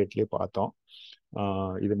மேண்டேட்லேயே பார்த்தோம்.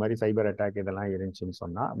 இது மாதிரி சைபர் அட்டாக் இதெல்லாம் இருந்துச்சுன்னு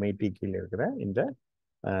சொன்னால் மெய்டி கீழே இருக்கிற இந்த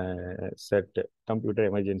set computer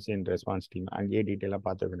emergency and response team அங்கேயே டீட்டெயிலாக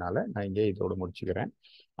பார்த்ததுனால நான் இங்கே இதோடு முடிச்சுக்கிறேன்.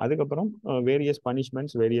 அதுக்கப்புறம் வேரியஸ்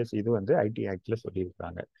பனிஷ்மெண்ட்ஸ் வேரியஸ் இது வந்து ஐடி ஆக்ட்ல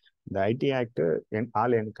சொல்லியிருக்காங்க. இந்த ஐடி ஆக்ட்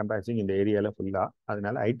ஆல் என்கம்பாசிங் இந்த ஏரியாவில் ஃபுல்லாக,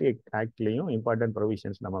 அதனால ஐடி ஆக்ட்லேயும் இம்பார்ட்டன்ட்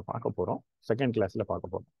ப்ரொவிஷன்ஸ் நம்ம பார்க்க போகிறோம், செகண்ட் கிளாஸில்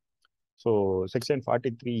பார்க்க போகிறோம். ஸோ செக்ஷன்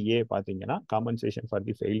 43A பார்த்தீங்கன்னா compensation for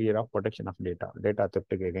the failure of protection of data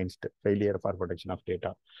தெஃப்ட்டுக்கு against failure for protection of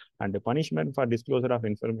data and punishment for disclosure of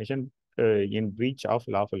information in breach of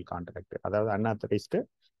lawful contract. அதாவது unauthorised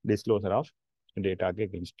disclosure of டேட்டாக்கு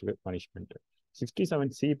against punishment.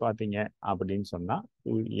 67C பார்த்தீங்க அப்படின்னு சொன்னால்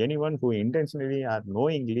anyone who intentionally or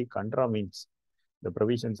knowingly contravenes the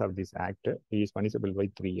provisions of this act is punishable by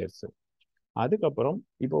 3 years. அதுக்கப்புறம்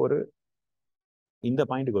இப்போ ஒரு இந்த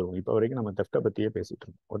பாயிண்ட்டுக்கு வருவோம். இப்போ வரைக்கும் நம்ம தெஃப்ட்டை பற்றியே பேசிட்டு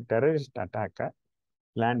இருக்கோம். ஒரு டெரரிஸ்ட் அட்டாக்கை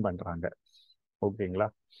பிளான் பண்ணுறாங்க, ஓகேங்களா?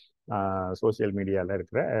 சோசியல் மீடியாவில்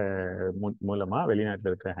இருக்கிற மூலமாக வெளிநாட்டில்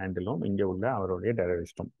இருக்கிற ஹேண்டிலும் இங்கே உள்ள அவருடைய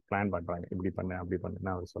டெரரிஸ்டும் பிளான் பண்ணுறாங்க, இப்படி பண்ண அப்படி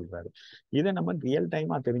பண்ணுன்னு அவர் சொல்கிறாரு. இதை நம்ம ரியல்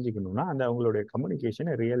டைமாக தெரிஞ்சுக்கணும்னா அந்த அவங்களுடைய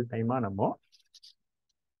கம்யூனிகேஷனை ரியல் டைமாக நம்ம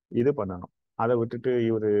இது பண்ணணும். அதை விட்டுட்டு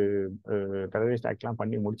இவர் டெரரிஸ்ட் ஆக்ட்லாம்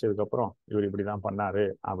பண்ணி முடிச்சதுக்கப்புறம் இவர் இப்படி தான் பண்ணாரு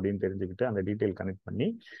அப்படின்னு தெரிஞ்சுக்கிட்டு அந்த டீட்டெயில் கனெக்ட் பண்ணி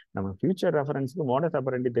நம்ம ஃபியூச்சர் ரெஃபரன்ஸுக்கு மோடஸ்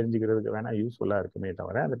ஆபரண்டி தெரிஞ்சுக்கிறதுக்கு வேணால் யூஸ்ஃபுல்லாக இருக்குமே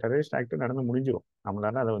தவிர அந்த டெரரிஸ்ட் ஆக்ட் நடந்து முடிஞ்சிடும்,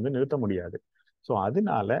 நம்மளால அதை வந்து நிறுத்த முடியாது. ஸோ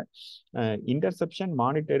அதனால interception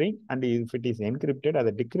monitoring and if it is encrypted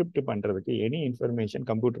அதை டிகிரிப்ட் பண்ணுறதுக்கு எனி இன்ஃபர்மேஷன்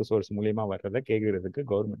கம்ப்யூட்டர் சோர்ஸ் மூலியமாக வர்றதை கேட்கறதுக்கு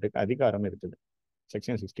கவர்மெண்ட்டுக்கு அதிகாரம் இருக்குது.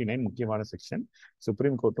 செக்ஷன் 69 முக்கியமான செக்ஷன்.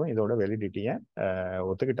 சுப்ரீம் கோர்ட்டும் இதோட வெலிடிட்டியை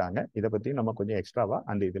ஒத்துக்கிட்டாங்க. இதை பற்றி நம்ம கொஞ்சம் எக்ஸ்ட்ராவாக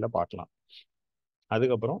அந்த இதில் பார்க்கலாம்.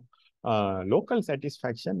 அதுக்கப்புறம் லோக்கல்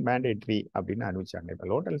சாட்டிஸ்ஃபேக்ஷன் மேண்டேட்ரி அப்படின்னு அறிவிச்சாங்க. இப்போ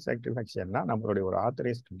லோக்கல் சாட்டிஸ்ஃபேக்ஷன்னா நம்மளுடைய ஒரு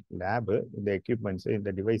ஆத்தரைஸ்ட் லேபு இந்த எக்யூப்மெண்ட்ஸு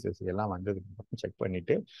இந்த டிவைசஸ் எல்லாம் வந்ததுக்கு செக்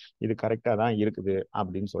பண்ணிவிட்டு இது கரெக்டாக தான் இருக்குது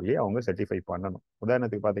அப்படின்னு சொல்லி அவங்க சர்டிஃபை பண்ணணும்.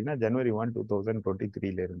 உதாரணத்துக்கு பார்த்தீங்கன்னா January 1,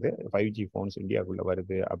 2023 5G ஃபோன்ஸ் இந்தியாவுக்குள்ளே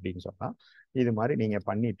வருது அப்படின்னு சொன்னால் இது மாதிரி நீங்கள்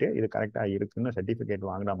பண்ணிவிட்டு இது கரெக்டாக இருக்குன்னு சர்டிஃபிகேட்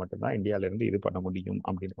வாங்கினா மட்டும்தான் இந்தியாவிலேருந்து இது பண்ண முடியும்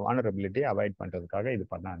அப்படின்னு வானரபிலிட்டியை அவாய்ட் பண்ணுறதுக்காக இது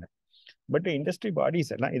பண்ணாங்க. பட் இண்டஸ்ட்ரி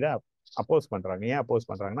பாடிஸ் எல்லாம் இதை அப்போஸ் பண்ணுறாங்க. ஏன் அப்போஸ்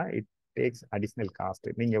பண்ணுறாங்கன்னா டேக்ஸ் அடிஷ்னல் காஸ்ட்.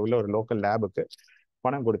 நீங்கள் உள்ள ஒரு லோக்கல் லேபுக்கு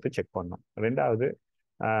பணம் கொடுத்து செக் பண்ணணும். ரெண்டாவது,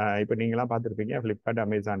 இப்போ நீங்களாம் பார்த்துருப்பீங்க, ஃப்ளிப்கார்ட்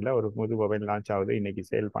அமேசானில் ஒரு புது மொபைல் லான்ச் ஆகுது, இன்னைக்கு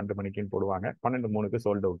சேல் 12 மணிக்குன்னு போடுவாங்க, 12:03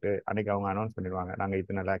 சோல்ட் அவுட்டு. அன்னைக்கு அவங்க அனௌன்ஸ் பண்ணிடுவாங்க, நாங்கள்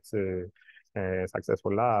இத்தனை லேக்ஸு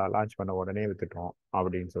சக்ஸஸ்ஃபுல்லாக லான்ச் பண்ண உடனே வித்துட்டோம்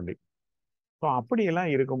அப்படின்னு சொல்லி. ஸோ அப்படியெல்லாம்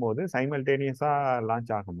இருக்கும்போது சைமல்டேனியஸாக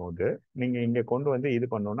லான்ச் ஆகும்போது நீங்கள் இங்கே கொண்டு வந்து இது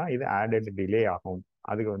பண்ணோன்னா இது ஆடட் டிலே ஆகும்.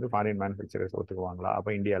 அதுக்கு வந்து ஃபாரின் மேனுஃபேக்சரர்ஸ் ஒத்துக்குவாங்களா?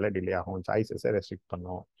 அப்போ இந்தியாவில் டிலே ஆகும், சாய்ஸஸை ரெஸ்ட்ரிக்ட்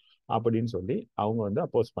பண்ணும் அப்படின்னு சொல்லி அவங்க வந்து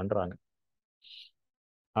அப்போஸ் பண்ணுறாங்க.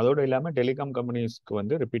 அதோடு இல்லாமல் டெலிகாம் கம்பெனிஸ்க்கு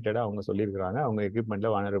வந்து ரிப்பீட்டடாக அவங்க சொல்லியிருக்கிறாங்க, அவங்க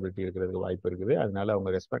எக்யூப்மெண்ட்டில் வானரபிலிட்டி இருக்கிறதுக்கு வாய்ப்பு இருக்குது, அதனால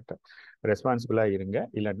அவங்க ரெஸ்பான்சிபிளாக இருங்க,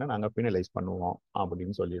 இல்லைன்னா நாங்கள் பினலைஸ் பண்ணுவோம்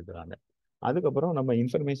அப்படின்னு சொல்லியிருக்கிறாங்க. அதுக்கப்புறம் நம்ம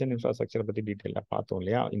இன்ஃபர்மேஷன் இன்ஃப்ராஸ்ட்ரக்சரை பற்றி டீட்டெயிலாக பார்த்தோம்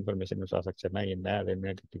இல்லையா? இன்ஃபர்மேஷன் இன்ஃப்ராஸ்ட்ரக்சர்னா என்ன, அது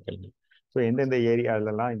என்ன கிரிட்டிக்கல், ஸோ எந்தெந்த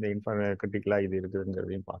ஏரியாலலாம் இந்த கிரிட்டிக்கலாக இது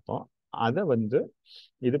இருக்குதுங்கிறதையும் பார்த்தோம். அதை வந்து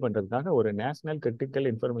இது பண்ணுறதுக்காக ஒரு national critical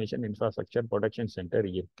information infrastructure production centre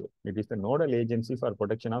இருக்கு. It is the nodal agency for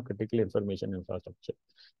production of critical information infrastructure.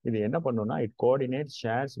 இது என்ன பண்ணுன்னா, it coordinate,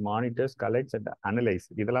 shares, monitors, collects and analyse.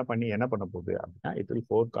 இதெல்லாம் பண்ணி என்ன பண்ண போகுது அப்படின்னா, it will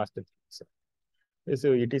forecast. So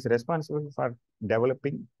it is responsible for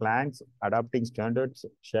developing plans, adopting standards,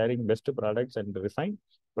 sharing best products, and refine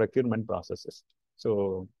procurement processes. So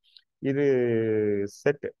இது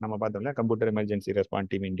செட் நம்ம பார்த்தோம்ல, computer emergency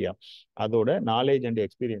response team India, அதோட நாலேஜ் அண்ட்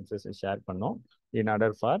எக்ஸ்பீரியன்சஸ் ஷேர் பண்ணோம் in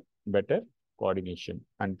order for better coordination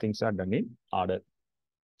and things are done in order.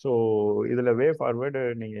 So இதில் வே forward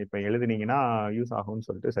நீங்கள் இப்போ எழுதுனீங்கன்னா use ஆகும்னு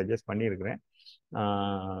சொல்லிட்டு சஜஸ்ட் பண்ணியிருக்கிறேன்.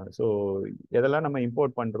 ஸோ எதெல்லாம் நம்ம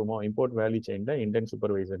இம்போர்ட் பண்ணுறோமோ, இம்போர்ட் வேல்யூ செயினில் இந்தியன்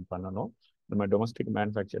சூப்பர்வைசர் பண்ணணும், நம்ம டொமஸ்டிக்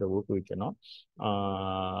மேனுஃபேக்சரை ஊக்குவிக்கணும்.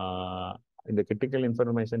 இந்த கிரிட்டிக்கல்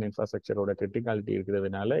இன்ஃபர்மேஷன் இன்ஃப்ராஸ்ட்ரக்சரோட கிரிட்டிகாலிட்டி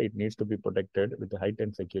இருக்கிறதுனால it needs to be protected with height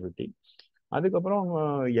and security. அதுக்கப்புறம்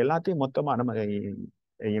எல்லாத்தையும் மொத்தமாக நம்ம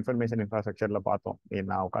இன்ஃபர்மேஷன் இன்ஃப்ராஸ்ட்ரக்சரில் பார்த்தோம்,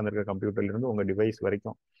 நான் உட்காந்துருக்க கம்ப்யூட்டர்லேருந்து உங்கள் டிவைஸ்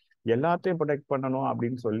வரைக்கும் எல்லாத்தையும் ப்ரொடெக்ட் பண்ணணும்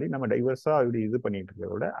அப்படின்னு சொல்லி நம்ம டைவர்ஸாக இப்படி இது பண்ணிட்டு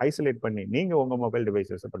இருக்கிறதோட ஐசோலேட் பண்ணி நீங்கள் உங்கள் மொபைல்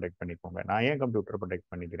டிவைசஸை ப்ரொடெக்ட் பண்ணிக்கோங்க, நான் ஏன் கம்ப்யூட்டரை ப்ரொடெக்ட்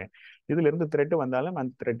பண்ணிக்கிறேன். இதுலேருந்து த்ரெட் வந்தாலும்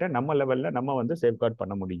அந்த த்ரெட்டை நம்ம லெவலில் நம்ம வந்து சேஃப்கார்ட்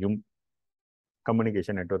பண்ண முடியும்.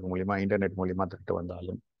 கம்யூனிகேஷன் நெட்வொர்க் மூலிமா, இன்டர்நெட் மூலிமா த்ரெட்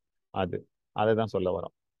வந்தாலும் அதை தான் சொல்ல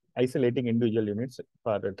வரோம். Isolating individual units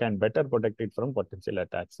can better protect it from potential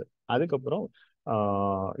attacks. அதுக்கப்புறம்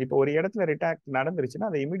இப்போ ஒரு இடத்துல ரிட்டாக் நடந்துருச்சுன்னா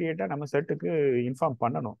அதை இமீடியட்டாக நம்ம செட்டுக்கு இன்ஃபார்ம்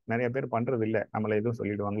பண்ணணும். நிறைய பேர் பண்ணுறது இல்லை, நம்மளை எதுவும்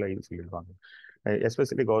சொல்லிடுவாங்களோ இது சொல்லிடுவாங்க,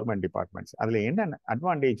 எஸ்பெஷலி கவர்மெண்ட் டிபார்ட்மெண்ட்ஸ். அதில் என்ன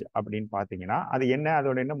அட்வான்டேஜ் அப்படின்னு பார்த்தீங்கன்னா, அது என்ன,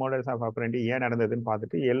 அதோட என்ன மாடல்ஸ் ஆஃப் ஆப்பரண்டி, ஏன் நடந்ததுன்னு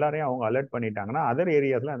பார்த்துட்டு எல்லாரையும் அவங்க அலர்ட் பண்ணிட்டாங்கன்னா அதர்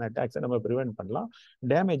ஏரியாஸில் அந்த அட்டாக்ஸை நம்ம ப்ரிவென்ட் பண்ணலாம்,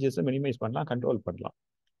 டேமேஜஸை மினிமைஸ் பண்ணலாம், கண்ட்ரோல் பண்ணலாம்.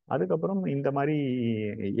 அதுக்கப்புறம் இந்த மாதிரி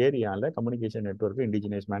ஏரியாவில் கம்யூனிகேஷன் நெட்வொர்க்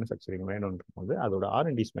இண்டிஜினியஸ் மேனுஃபேக்சரிங் வேணும்ன்ற போது அதோட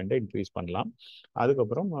R&D ஸ்பெண்டை இன்க்ரீஸ் பண்ணலாம்.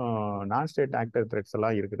 அதுக்கப்புறம் நான் ஸ்டேட் ஆக்டர் த்ரெட்ஸ்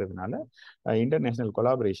எல்லாம் இருக்கிறதுனால இன்டர்நேஷனல்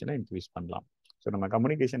கொலாபரேஷனை இன்க்ரீஸ் பண்ணலாம். ஸோ நம்ம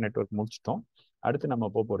கம்யூனிகேஷன் நெட்வொர்க் முடிச்சிட்டோம். அடுத்து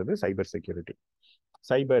நம்ம போகிறது சைபர் செக்யூரிட்டி.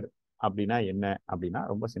 சைபர் அப்படின்னா என்ன அப்படின்னா,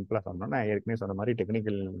 ரொம்ப சிம்பிளாக சொல்லணும், நான் ஏற்கனவே சொன்ன மாதிரி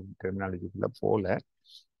டெக்னிக்கல் டெர்மினாலஜிக்குள்ள போல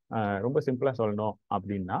ரொம்ப சிம்பிளாக சொல்லணும்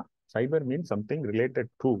அப்படின்னா, சைபர் means something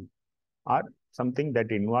related to R something that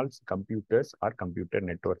involves computers or computer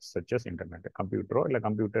networks such as internet. கம்ப்யூட்டரோ இல்லை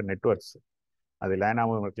கம்ப்யூட்டர் நெட்ஒர்க்ஸ், அது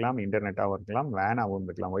லேனாகவும் இருக்கலாம், இன்டர்நெட்டாகவும் இருக்கலாம், வேனாகவும்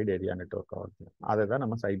இருக்கலாம், வைட் ஏரியா நெட்ஒர்க்காகவும் இருக்கலாம். அதை தான்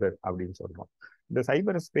நம்ம சைபர் அப்படின்னு சொல்கிறோம். இந்த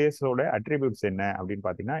சைபர் ஸ்பேஸோட அட்ரிபியூட்ஸ் என்ன அப்படின்னு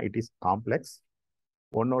பார்த்தீங்கன்னா, இட் இஸ் காம்ப்ளெக்ஸ்,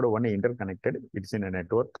 ஒன்னோட ஒன்று inter connected, it's in a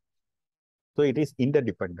network, so it is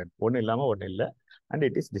interdependent, ஒன்று இல்லாமல் ஒன்று இல்லை, அண்ட்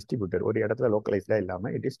இட் இஸ் டிஸ்ட்ரிபியூட்டட், ஒரு இடத்துல லோக்கலைஸ்டாக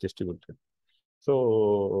இல்லாமல் it is distributed. So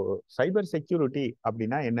cyber security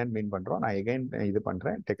அப்படின்னா என்னன்னு மீன் பண்ணுறோம், நான் எகைன் இது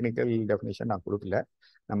பண்ணுறேன், டெக்னிக்கல் டெஃபினேஷன் நான் கொடுக்கல,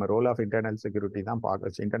 நம்ம ரோல் ஆஃப் இன்டர்னல் செக்யூரிட்டி தான்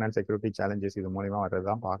பார்க்குறோம், இன்டர்னல் செக்யூரிட்டி சேலஞ்சஸ் இது மூலிமா வர்றது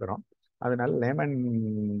தான் பார்க்குறோம். அதனால லேமன்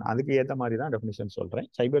அதுக்கு ஏற்ற மாதிரி தான் டெஃபினேஷன் சொல்கிறேன்.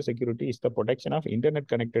 Cyber security is the protection of internet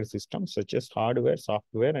connected system such S hardware,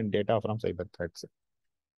 software and data from cyber threads.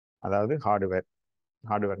 அதாவது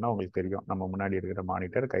ஹார்ட்வேர்னா உங்களுக்கு தெரியும், நம்ம முன்னாடி இருக்கிற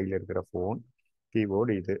மானிட்டர், கையில் இருக்கிற ஃபோன்,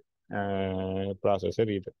 கீபோர்டு, இது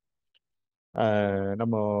ப்ராசஸர், இது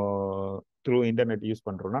நம்ம த்ரூ இன்டர்நெட் யூஸ்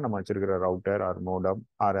பண்ணுறோம்னா நம்ம வச்சிருக்கிற ரவுட்டர் ஆர் மோடம்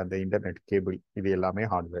ஆர் அந்த இன்டர்நெட் கேபிள், இது எல்லாமே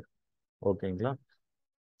ஹார்ட்வேர். ஓகேங்களா?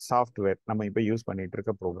 சாஃப்ட்வேர் நம்ம இப்போ யூஸ் பண்ணிட்டு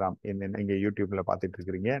இருக்க ப்ரோக்ராம் என்னென்ன, இங்கே யூடியூப்ல பார்த்துட்டு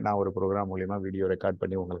இருக்கிறீங்க, நான் ஒரு ப்ரோக்ராம் மூலியமா வீடியோ ரெக்கார்ட்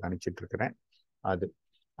பண்ணி உங்களுக்கு அனுப்பிச்சிட்டு இருக்கிறேன், அது.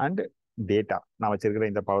 அண்ட் டேட்டா, நான் வச்சிருக்கிற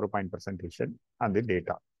இந்த பவர் பாயிண்ட் ப்ரெசன்டேஷன், அது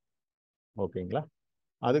டேட்டா. ஓகேங்களா?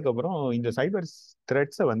 அதுக்கப்புறம் இந்த சைபர்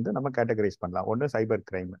த்ரெட்ஸை வந்து நம்ம கேட்டகரைஸ் பண்ணலாம். ஒன்று சைபர்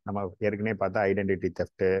கிரைம், நம்ம ஏற்கனவே பார்த்தா ஐடென்டிட்டி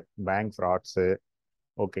தெஃப்ட், பேங்க் ஃப்ராட்ஸு,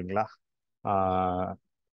 ஓகேங்களா,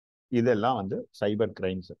 இதெல்லாம் வந்து சைபர்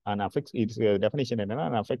crimes. And affects, it's definition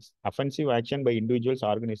என்னன்னா, offensive action by individuals,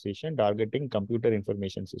 organisation targeting computer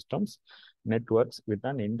information systems, networks with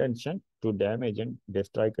an intention to damage and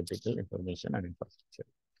destroy critical information and infrastructure.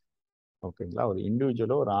 ஓகேங்களா? ஒரு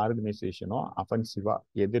இண்டிவிஜுவலோ ஒரு ஆர்கனைசேஷனோ அஃபென்சிவா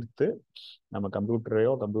எதிர்த்து நம்ம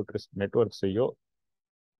கம்ப்யூட்டரையோ கம்ப்யூட்டர் நெட்ஒர்க்ஸையோ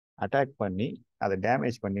அட்டாக் பண்ணி அதை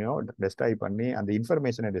டேமேஜ் பண்ணியோ டெஸ்ட்ராய் பண்ணி அந்த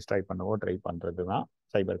இன்ஃபர்மேஷனை டெஸ்ட்ராய் பண்ணவோ ட்ரை பண்ணுறது தான்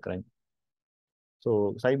சைபர் கிரைம். ஸோ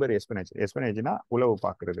சைபர் எஸ்பனேஜ்னா உளவு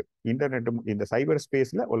பார்க்குறது. இன்டர்நெட் இந்த சைபர்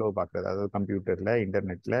ஸ்பேஸில் உளவு பார்க்குறது, அதாவது கம்ப்யூட்டரில்,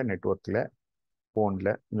 இன்டர்நெட்டில், நெட்ஒர்க்கில்,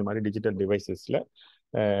 ஃபோனில், இந்த மாதிரி டிஜிட்டல் டிவைசஸில்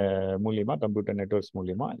மூலியமா, கம்ப்யூட்டர் நெட்ஒர்க்ஸ்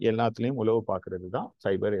மூலியமா எல்லாத்துலேயும் உளவு பார்க்கறது தான்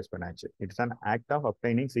சைபர் எஸ்பனேஜ். It's an act of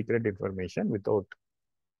obtaining secret information without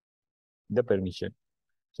the permission.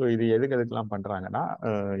 So இது எதுக்கெல்லாம் பண்ணுறாங்கன்னா,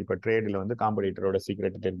 இப்போ ட்ரேடில் வந்து காம்படிட்டரோட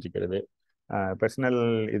சீக்ரெட் தெரிஞ்சுக்கிறது, பர்சனல்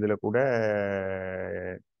இதில் கூட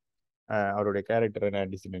அவருடைய கேரக்டர்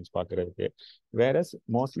டிசிஷன்ஸ் பார்க்கறதுக்கு. Whereas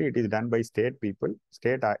mostly it is done by state people,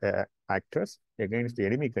 state actors against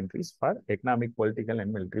enemy countries for economic, political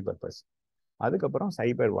and military purpose. அதுக்கப்புறம்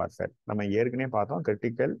சைபர் வார்ஃபேர் நம்ம ஏற்கனவே பார்த்தோம்,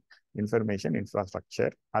 கிரிட்டிக்கல் இன்ஃபர்மேஷன்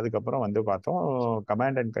இன்ஃப்ராஸ்ட்ரக்சர். அதுக்கப்புறம் வந்து பார்த்தோம்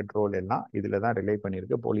கமாண்ட் அண்ட் கண்ட்ரோல் எல்லாம் இதில் தான் ரிலே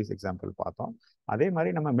பண்ணியிருக்கு. போலீஸ் எக்ஸாம்பிள் பார்த்தோம். அதே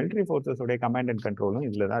மாதிரி நம்ம மிலிட்ரி ஃபோர்ஸஸோடைய கமாண்ட் அண்ட் கண்ட்ரோலும்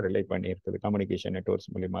இதில் தான் ரிலே பண்ணியிருக்குது. கம்யூனிகேஷன்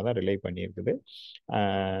நெட்ஒர்க்ஸ் மூலியமாக தான் ரிலே பண்ணியிருக்குது.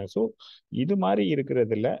 ஸோ இது மாதிரி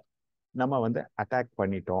இருக்கிறதுல நம்ம வந்து அட்டாக்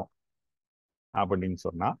பண்ணிட்டோம் அப்படின்னு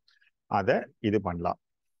சொன்னா அதை இது பண்ணலாம்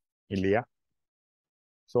இல்லையா?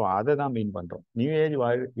 ஸோ அதை தான் மீன் பண்றோம். New age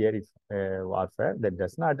warfare that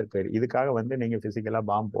does not require. இதுக்காக வந்து நீங்க பிசிக்கலா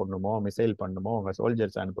பாம்பு போடணுமோ, மிசைல் பண்ணணுமோ, உங்க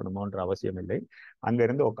சோல்ஜர்ஸ் அனுப்பணுமோன்ற அவசியம் இல்லை.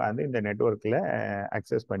 அங்கிருந்து உட்காந்து இந்த நெட்ஒர்க்ல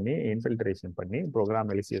அக்சஸ் பண்ணி இன்ஃபில்ட்ரேஷன் பண்ணி ப்ரோக்ராம்,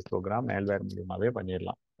 மெலிசியஸ் ப்ரோக்ராம், மேல்வேர் மூலியமாவே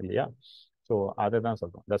பண்ணிடலாம் இல்லையா? ஸோ அதை தான்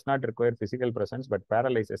சொல்றோம். Does not require physical presence but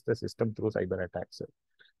paralysis the system through cyber attacks.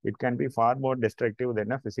 It can be for more destructive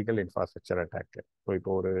then a physical infrastructure attack. So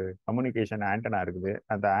இப்போ ஒரு communication antenna இருக்குது,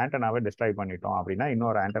 அந்த ஆண்டனாவை டிஸ்ட்ராய் பண்ணிட்டோம் அப்படின்னா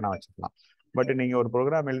இன்னொரு ஆண்டனா வச்சுக்கலாம். பட் நீங்க ஒரு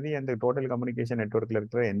ப்ரோக்ராம் எழுதி அந்த டோட்டல் கம்யூனிகேஷன் நெட்ஒர்க்ல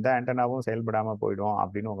இருக்கிற எந்த ஆண்டனாவும் செயல்படாம போயிடும்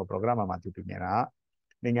அப்படின்னு உங்க ப்ரோக்ராமை மாத்திட்டீங்கன்னா,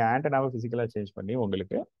 நீங்க ஆண்டனாவை பிசிக்கலா சேஞ்ச் பண்ணி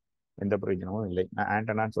உங்களுக்கு எந்த பிரயோஜனமும் இல்லை.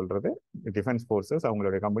 ஆண்டனான்னு சொல்றது டிஃபென்ஸ் ஃபோர்ஸஸ்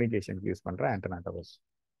அவங்களுடைய கம்யூனிகேஷனுக்கு யூஸ் பண்ற ஆண்டனா டவர்ஸ்.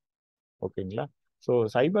 ஓகேங்களா? ஸோ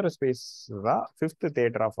சைபர் ஸ்பேஸ் தான் ஃபிஃப்த்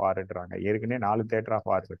தியேட்டர் ஆஃப் வார்ன்றாங்க. ஏற்கனவே 4 தியேட்டர் ஆஃப்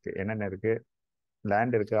வார் இருக்கு. என்னென்ன இருக்கு?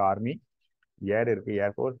 லேண்ட் இருக்கு, ஆர்மி, ஏர் இருக்கு,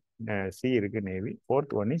 ஏர்ஃபோர்ஸ், சி இருக்கு, navy.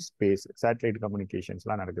 Fourth one is space. Satellite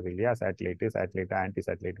கம்யூனிகேஷன்ஸ்லாம் நடக்குது இல்லையா? சேட்டலைட் ஆன்டி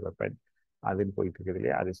சேட்டலைட் வெப்பன் அதுன்னு போயிட்டு இருக்குது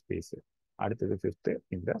இல்லையா? அது ஸ்பேஸ். அடுத்தது ஃபிஃப்த்து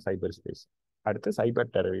இந்த சைபர் ஸ்பேஸ். அடுத்து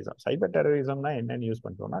சைபர் டெரரிசம். சைபர் டெரரிசம்னா என்னன்னு யூஸ்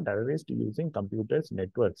பண்ணுறோம்னா, terrorist using computers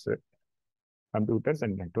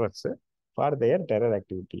and networks for their terror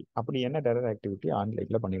activity. அப்படி என்ன டெரர் ஆக்டிவிட்டி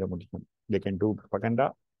ஆன்லைன்ல பண்ணிட முடியும்? They can do propaganda,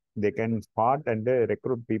 they can spot and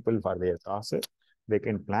recruit people for their காசு, they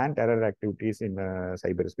can plan terror activities in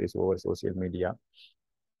cyber space over social media,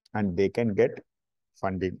 and they can get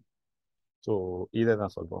funding. So இதை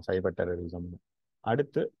தான் சொல்றோம் சைபர் terrorism.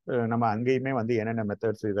 அடுத்து நம்ம அங்கேயுமே வந்து என்னென்ன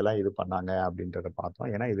மெத்தட்ஸ் இதெல்லாம் இது பண்ணாங்க அப்படின்றத பார்த்தோம்.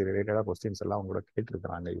 ஏன்னா இது ரிலேட்டடாக கொஸ்டின்ஸ் எல்லாம் உங்களோட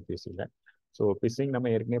கேட்டிருக்கிறாங்க யூபிஎஸ்சியில். ஸோ பிஸ்ஸிங் நம்ம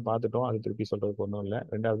ஏற்கனவே பார்த்துட்டோம், அது திருப்பி சொல்றதுக்கு ஒன்றும் இல்லை.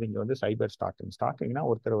 ரெண்டாவது இங்கே வந்து சைபர் ஸ்டாக்கிங்னா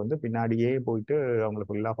ஒருத்தர் வந்து பின்னாடியே போயிட்டு அவங்களை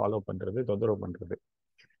ஃபுல்லாக ஃபாலோ பண்ணுறது, தொந்தரவு பண்ணுறது.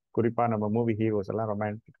 குறிப்பாக நம்ம மூவி ஹீரோஸ் எல்லாம்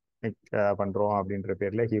ரொமான்டிக் பண்ணுறோம் அப்படின்ற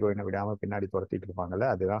பேரில் ஹீரோயினை விடாமல் பின்னாடி துரத்திட்டு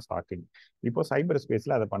இருப்பாங்கல்ல, அதுதான் ஸ்டாக்கிங். இப்போ சைபர்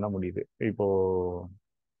ஸ்பேஸில் அதை பண்ண முடியுது. இப்போ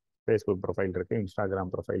ஃபேஸ்புக் ப்ரொஃபைல் இருக்குது, இன்ஸ்டாகிராம்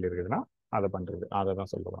ப்ரொஃபைல் இருக்குதுன்னா அதை பண்ணுறது, அதை தான்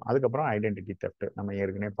சொல்லுவோம். அதுக்கப்புறம் ஐடென்டிட்டி தெஃப்ட் நம்ம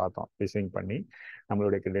ஏற்கனவே பார்த்தோம். ஃபிஷிங் பண்ணி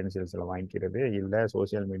நம்மளுடைய கிரெடென்ஷியல்ஸில் வாங்கிக்கிறது, இல்லை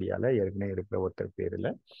சோசியல் மீடியாவில் ஏற்கனவே இருக்கிற ஒருத்தர் பேரில்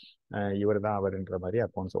இவர் தான் அவருன்ற மாதிரி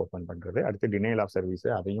அக்கௌண்ட்ஸ் ஓப்பன் பண்ணுறது. அடுத்து டினைல் ஆஃப் சர்வீஸ்,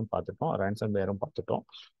 அதையும் பார்த்துட்டோம். ரேன்சம் வேரும் பார்த்துட்டோம்.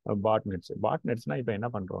 பாட்நெட்ஸ்னா இப்போ என்ன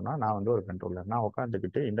பண்ணுறோம்னா, நான் வந்து ஒரு கண்ட்ரோலர், நான்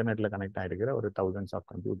உட்காந்துக்கிட்டு இன்டர்நெட்டில் கனெக்ட் ஆகிருக்கிற ஒரு தௌசண்ட்ஸ் ஆஃப்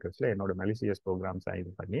கம்ப்யூட்டர்ஸில் என்னோட மெலிசியஸ் ப்ரோக்ராம்ஸ்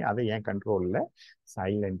இது பண்ணி அதை என் கண்ட்ரோலில்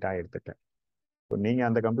சைலண்ட்டாக எடுத்துட்டேன். நீங்க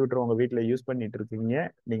அந்த கம்ப்யூட்டர் உங்க வீட்டில் யூஸ் பண்ணிட்டு இருக்கீங்க,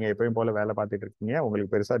 நீங்க எப்பயும் போல வேலை பார்த்துட்டு இருக்கீங்க,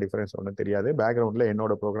 உங்களுக்கு பெருசா டிஃபரன்ஸ் ஒன்றும் தெரியாது. பேக்ரவுண்ட்ல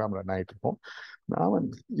என்னோட ப்ரோக்ராம் ரன் ஆகிட்டு இருக்கும். நான்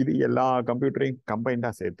வந்து இது எல்லா கம்ப்யூட்டரையும் கம்பைண்டா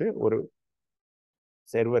சேர்த்து ஒரு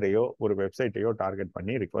சர்வரையோ ஒரு வெப்சைட்டையோ டார்கெட்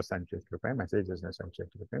பண்ணி ரிக்வஸ்ட் அனுப்பிச்சிட்டு இருப்பேன், மெசேஜஸ்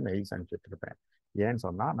அனுப்பிச்சிட்டு இருப்பேன், மெயில்ஸ் அனுப்பிச்சிட்டு இருப்பேன். ஏன்னு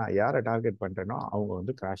சொன்னா நான் யாரை டார்கெட் பண்றேனோ அவங்க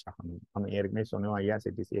வந்து கிராஷ் ஆகணும். நம்ம ஏற்கனவே சொன்னோம்,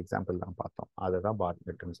 ஐஆர்சிடிசி எக்ஸாம்பிள் தான் பார்த்தோம், அதை தான்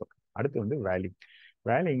பாட்நெட்னு சொல்றோம். அடுத்து வந்து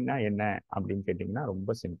வேலிங்னா என்ன அப்படின்னு கேட்டிங்கன்னா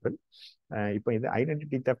ரொம்ப சிம்பிள். இப்போ இது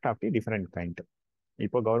identity theft of the different kind.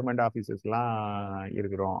 இப்போ கவர்மெண்ட் ஆஃபீஸஸ்லாம்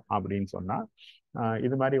இருக்கிறோம் அப்படின்னு சொன்னால்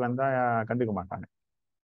இது மாதிரி வந்தால் கண்டுக்க மாட்டாங்க.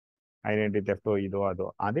 ஐடென்டிட்டி தெஃப்டோ இதோ அதோ.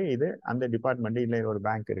 அதே இது அந்த டிபார்ட்மெண்ட் இல்லை ஒரு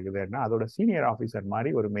பேங்க் இருக்குதுன்னா அதோட சீனியர் ஆஃபீஸர்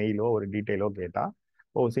மாதிரி ஒரு மெயிலோ ஒரு டீட்டெயிலோ கேட்டால்,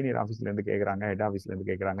 சீனியர் ஆஃபீஸ்லேருந்து கேட்குறாங்க, ஹெட்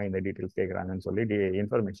ஆஃபீஸ்லேருந்து கேட்குறாங்க, இந்த டீட்டெயில்ஸ் கேட்குறாங்கன்னு சொல்லி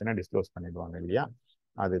இன்ஃபர்மேஷனை டிஸ்க்ளோஸ் பண்ணிடுவாங்க இல்லையா?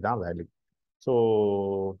 அதுதான் வேல்யூ. ஸோ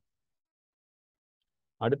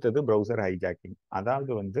அடுத்தது ப்ரௌசர் ஹைஜாக்கிங்,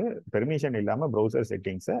 அதாவது வந்து பெர்மிஷன் இல்லாமல் ப்ரௌசர்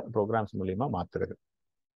செட்டிங்ஸை ப்ரோக்ராம்ஸ் மூலியமா மாற்றுறது.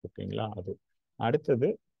 ஓகேங்களா? அது அடுத்தது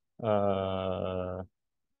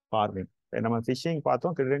ஃபார்மிங். நம்ம ஃபிஷிங்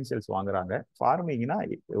பார்த்தோம், கிரெடென்ஷியல்ஸ் வாங்குறாங்க. ஃபார்மிங்னா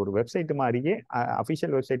ஒரு வெப்சைட் மாதிரியே,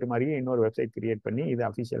 அஃபிஷியல் வெப்சைட் மாதிரியே இன்னொரு வெப்சைட் கிரியேட் பண்ணி இது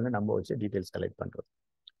அஃபிஷியல்னு நம்ப வச்சு டீடைல்ஸ் கலெக்ட் பண்ணுறது.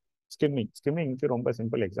 ஸ்கிம்மிங்க்கு ரொம்ப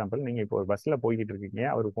சிம்பிள் எக்ஸாம்பிள். நீங்கள் இப்போ ஒரு பஸ்ஸில் போய்கிட்டு இருக்கீங்க,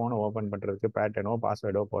 அவர் ஃபோனை ஓப்பன் பண்ணுறதுக்கு பேட்டர்னோ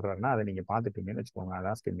பாஸ்வேர்டோ போடுறாருன்னா அதை நீங்கள் பார்த்துட்டீங்கன்னு வச்சுக்கோங்க,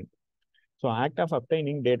 அதான் skimming. So act of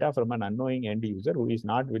obtaining data from an annoying end user who is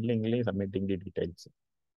not willingly submitting the details.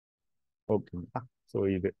 ஓகேங்களா? ஸோ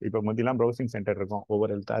இது இப்போ முந்திலாம் ப்ரௌசிங் சென்டர் இருக்கும்,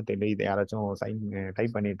 ஒவ்வொரு எழுத்தா தேடி இது யாராச்சும்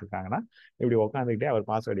டைப் பண்ணிட்டு இருக்காங்கன்னா இப்படி உட்காந்துக்கிட்டே அவர்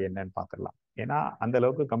பாஸ்வேர்டு என்னன்னு பார்த்துடலாம். ஏன்னா அந்த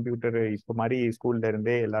அளவுக்கு கம்ப்யூட்டர் இப்போ மாதிரி ஸ்கூல்ல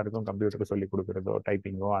இருந்தே எல்லாருக்கும் கம்ப்யூட்டர் சொல்லி கொடுக்குறதோ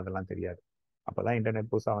டைப்பிங்கோ அதெல்லாம் தெரியாது. அப்போதான் இன்டர்நெட்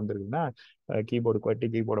புதுசாக வந்திருக்குன்னா கீபோர்டு கொட்டி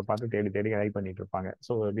கீபோர்டை பார்த்து தேடி தேடி டைப் பண்ணிட்டு இருப்பாங்க.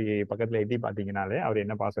 ஸோ இப்படி பக்கத்தில் எட்டி பார்த்தீங்கனாலே அவர்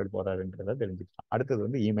என்ன பாஸ்வேர்டு போடுறாருன்றதை தெரிஞ்சுக்கலாம். அடுத்தது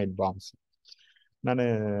வந்து இமெயில் பாம்ஸ்.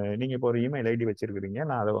 நீங்கள் இப்போ ஒரு இமெயில் ஐடி வச்சிருக்கிறீங்க,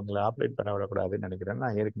 நான் அதை உங்களை ஆப்ரேட் பண்ண விடக்கூடாதுன்னு நினைக்கிறேன்.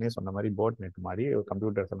 நான் ஏற்கனவே சொன்ன மாதிரி போட் நெட் மாதிரி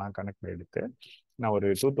கம்ப்யூட்டர்ஸ் எல்லாம் கனெக்ட் எடுத்து நான் ஒரு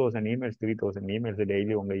 2000 இமெயில்ஸ் 3000 இமெயில்ஸ்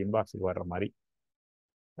டெய்லி உங்கள் இன்பாக்ஸுக்கு வர்ற மாதிரி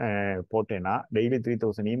போட்டேன்னா, டெய்லி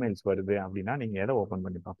 3000 இமெயில்ஸ் வருது அப்படின்னா நீங்கள் எதை ஓப்பன்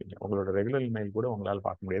பண்ணி பார்ப்பீங்க? உங்களோட ரெகுலர் இமெயில் கூட உங்களால்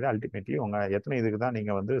பார்க்க முடியாது. அல்டிமேட்லி உங்கள் எத்தனை இதுக்கு தான்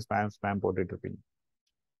நீங்கள் வந்து ஸ்பேம் போட்டுட்டு இருப்பீங்க.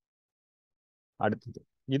 அடுத்தது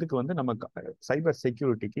இதுக்கு வந்து நம்ம சைபர்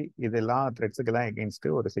செக்யூரிட்டிக்கு இதெல்லாம் த்ரெட்ஸுக்கெல்லாம் எகென்ஸ்ட்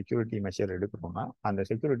ஒரு செக்யூரிட்டி மெஷர் எடுக்கணும்னா அந்த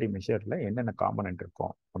செக்யூரிட்டி மெஷரில் என்னென்ன காம்பனன்ட்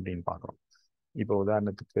இருக்கும் அப்படின்னு பார்க்குறோம். இப்போ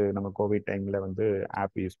உதாரணத்துக்கு நம்ம கோவிட் டைமில் வந்து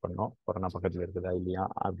ஆப் யூஸ் பண்ணோம், கொரோனா பக்கத்தில் இருக்குதா இல்லையா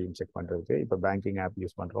அப்படின்னு செக் பண்ணுறதுக்கு. இப்போ பேங்கிங் ஆப்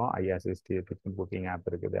யூஸ் பண்ணுறோம், ஐஆர்சிஎஸ்டி டிக்கெட் புக்கிங் ஆப்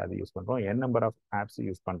இருக்குது, அது யூஸ் பண்ணுறோம். என் நம்பர் ஆஃப் ஆப்ஸ்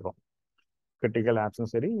யூஸ் பண்ணுறோம். கிரிட்டிக்கல்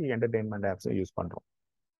ஆப்ஸும் சரி, என்டர்டெயின்மெண்ட் ஆப்ஸும் யூஸ் பண்ணுறோம்.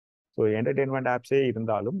 ஸோ என்டர்டெயின்மெண்ட் ஆப்ஸே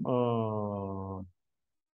இருந்தாலும்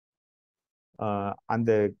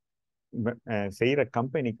அந்த செய்கிற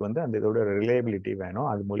கம்பெனிக்கு வந்து அந்த இதோட ரிலையபிலிட்டி வேணும்.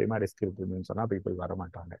 அது மூலியமா ரிஸ்க் இருக்குதுன்னு சொன்னால் பீப்புள் வர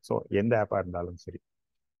மாட்டாங்க. ஸோ எந்த ஆப்பாக இருந்தாலும் சரி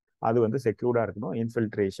அது வந்து செக்யூர்டாக இருக்கணும்.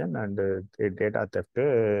 Infiltration and data theft,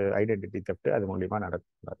 identity theft அது மூலியமா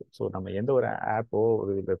நடக்கக்கூடாது. ஸோ நம்ம எந்த ஒரு ஆப்போ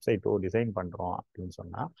ஒரு வெப்சைட்டோ டிசைன் பண்ணுறோம் அப்படின்னு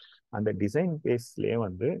சொன்னால் அந்த டிசைன் பேஸ்லேயே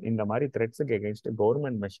வந்து இந்த மாதிரி த்ரெட்ஸுக்கு எகென்ஸ்ட்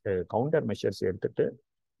கவர்மெண்ட் கவுண்டர் மெஷர்ஸ் எடுத்துட்டு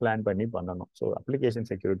பிளான் பண்ணி பண்ணணும். ஸோ அப்ளிகேஷன்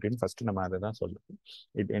செக்யூரிட்டின்னு ஃபர்ஸ்ட் நம்ம அதை தான் சொல்லுவோம்.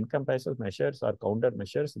 It என்கம்பைசஸ் measures R counter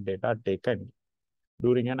measures data taken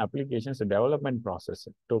during an application's development process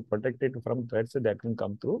to protect it from threats that can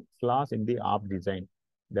come through flaws in the app design,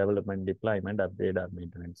 development, deployment, upgrade or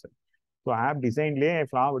maintenance. So app டிசைன்லேயே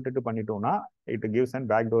ஃப்ளா விட்டுட்டு பண்ணிட்டோம்னா it gives and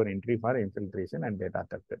backdoor entry for infiltration and data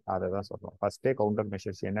theft. அதை தான் சொல்லுவோம். ஃபர்ஸ்டே counter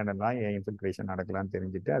measures என்னென்னலாம் infiltration நடக்கலாம்னு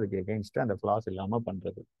தெரிஞ்சுட்டு அதுக்கு against அந்த ஃப்ளாஸ் இல்லாமல்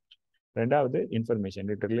பண்ணுறது. ரெண்டாவது information,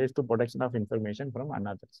 it relates to protection of information from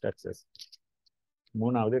unauthorised access.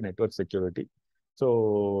 மூணாவது நெட்வொர்க் செக்யூரிட்டி. ஸோ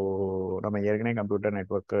நம்ம ஏற்கனவே கம்ப்யூட்டர்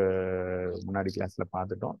நெட்ஒர்க்கு முன்னாடி கிளாஸில்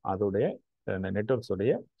பார்த்துட்டோம். அதோடைய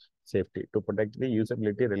நெட்ஒர்க்ஸோடைய safety to protect the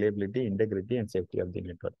usability, reliability, integrity and safety of the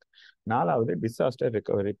network. நாலாவது டிசாஸ்டர்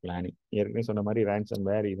ரெக்கவரி பிளானிங். ஏற்கனவே சொன்ன மாதிரி ரேன்சம்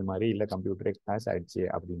வேர் இது மாதிரி இல்லை கம்ப்யூட்டரே கிராஷ் ஆயிடுச்சு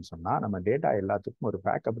அப்படின்னு சொன்னால் நம்ம டேட்டா எல்லாத்துக்கும் ஒரு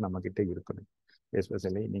பேக்கப் நம்ம கிட்ட இருக்கணும்.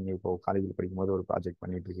 எஸ்பெஷலி நீங்கள் இப்போ காலேஜில் படிக்கும்போது ஒரு ப்ராஜெக்ட்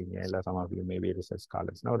பண்ணிட்டு இருக்கீங்க, எல்லா சமாஃபிலும் மேபி ரிசர்ச்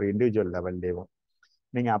ஸ்காலர்ஸ்னா ஒரு இண்டிவிஜுவல் லெவல்லேயும்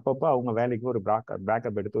நீங்கள் அப்பப்போ அவங்க வேலைக்கு ஒரு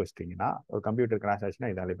பேக்கப் எடுத்து வச்சிட்டிங்கன்னா ஒரு கம்ப்யூட்டர் கிராஷ் ஆச்சுன்னா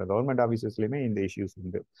இதால் இப்போ கவர்மெண்ட் ஆஃபீஸஸ்லையுமே இந்த இஷ்யூஸ்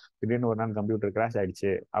உண்டு. திடீர்னு ஒரு நாள் கம்ப்யூட்டர் கிராஷ்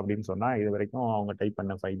ஆயிடுச்சு அப்படின்னு சொன்னால் இது வரைக்கும் அவங்க டைப்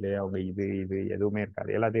பண்ண ஃபைலு அவங்க இது எதுவுமே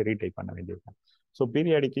இருக்காது, எல்லாத்தையும் ரீடைப் பண்ண வேண்டியிருக்கும். ஸோ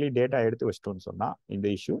பீரியாடிக்கலி டேட்டா எடுத்து வச்சிட்டோம்னு சொன்னால் இந்த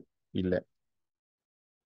இஷ்யூ இல்லை.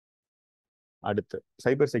 அடுத்து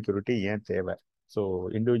சைபர் செக்யூரிட்டி ஏன் தேவை? ஸோ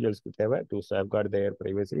இண்டிவிஜுவல்ஸ்க்கு தேவை to safeguard there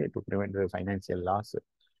privacy, to prevent financial loss.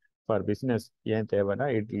 For business ஏன் தேவைன்னா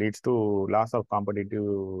it leads to loss of competitive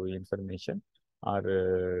information R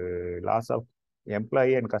loss of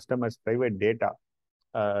employee and customers private data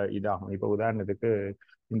இதாகும். இப்போ உதாரணத்துக்கு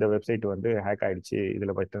இந்த வெப்சைட் வந்து ஹேக் ஆயிடுச்சு,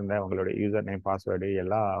 இதில் பார்த்துருந்தா அவங்களோட யூசர் நேம் பாஸ்வேர்டு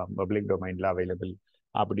எல்லாம் பப்ளிக் டொமைனில் அவைலபிள்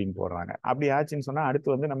அப்படின்னு போடுறாங்க. அப்படி ஆச்சுன்னு சொன்னால் அடுத்து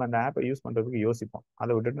வந்து நம்ம அந்த ஆப்பை யூஸ் பண்ணுறதுக்கு யோசிப்போம்.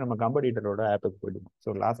 அதை விட்டுட்டு நம்ம காம்படிட்டரோட ஆப்புக்கு போயிடுவோம்.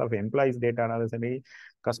 ஸோ லாஸ் ஆஃப் எம்ப்ளாயிஸ் டேட்டானாலும் சரி,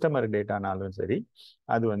 கஸ்டமர் டேட்டானாலும் சரி,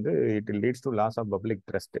 அது வந்து it leads to loss of public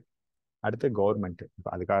trust. அடுத்து கவர்மெண்ட். இப்போ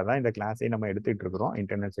அதுக்காக தான் இந்த கிளாஸே நம்ம எடுத்துகிட்டு இருக்கிறோம்,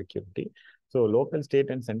 internet security. So local,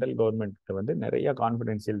 state and central government வந்து நிறைய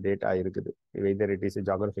கான்ஃபிடென்ஷியல் டேட்டா இருக்குது. Whether it is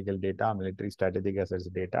geographical data, military strategic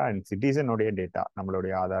assets data and சிட்டிசனுடைய data,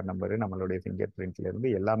 நம்மளுடைய ஆதார் நம்பரு, நம்மளுடைய ஃபிங்கர்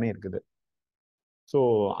பிரிண்ட்லேருந்து எல்லாமே இருக்குது. ஸோ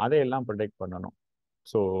அதையெல்லாம் ப்ரொடெக்ட் பண்ணணும்.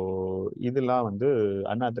 ஸோ இதெல்லாம் வந்து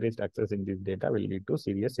unauthorised access in this data will lead to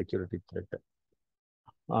serious security thread.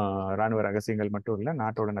 இராணுவ ரகசியங்கள் மட்டும் இல்லை,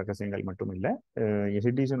 நாட்டோட ரகசியங்கள் மட்டும் இல்லை,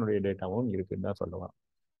 சிட்டிசனுடைய டேட்டாவும் இருக்குன்னு தான் சொல்லுவாங்க.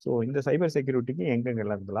 ஸோ இந்த சைபர் செக்யூரிட்டிக்கு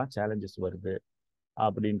எங்கெங்கெல்லாம் சேலஞ்சஸ் வருது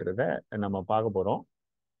அப்படின்றத நம்ம பார்க்க போகிறோம்.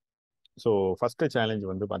 ஸோ ஃபர்ஸ்ட் சேலஞ்ச்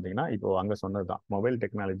வந்து பார்த்தீங்கன்னா இப்போ அங்கே சொன்னது தான், mobile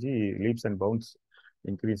technology leaps and pounds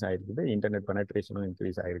increase ஆகிருக்குது, இன்டர்நெட் பெனட்ரேஷனும்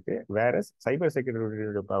இன்க்ரீஸ் ஆகிருக்கு. வேற சைபர்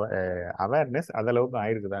செக்யூரிட்டியோட அவேர்னஸ் அதளவுக்கு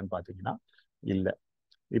ஆயிருக்குதான்னு பார்த்தீங்கன்னா இல்லை.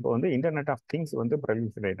 இப்போ வந்து இன்டர்நெட் ஆஃப் திங்ஸ் வந்து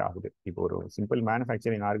ப்ரலிஃபரேட் ஆகுது. இப்போ ஒரு சிம்பிள்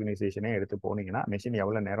மேனுஃபேக்சரிங் ஆர்கனைசேஷனே எடுத்து போனீங்கன்னா மெஷின்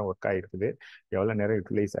எவ்வளோ நேரம் ஒர்க் ஆகிருக்குது, எவ்வளோ நேரம்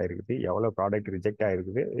யூட்டிலைஸ் ஆகிருக்குது, எவ்வளோ ப்ராடக்ட் ரிஜெக்ட்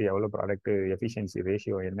ஆகிருக்குது, எவ்வளோ ப்ராடக்ட் எஃபிஷியன்சி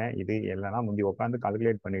ரேஷியோ என்ன, இது எல்லாம் முந்தி உட்காந்து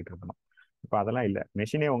கால்குலேட் பண்ணிட்டு இருக்கணும். இப்போ அதெல்லாம் இல்லை,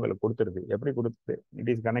 மெஷினே உங்களுக்கு கொடுத்துருது. எப்படி கொடுத்துது?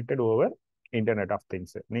 It is connected over internet of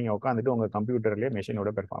things. நீங்கள் உட்காந்துட்டு உங்கள் கம்ப்யூட்டர்லேயே மெஷினோட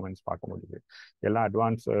பெர்ஃபார்மன்ஸ் பார்க்க முடியுது. எல்லாம்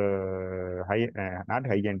advance high, not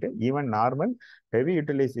high and even normal heavy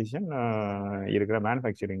utilisation இருக்கிற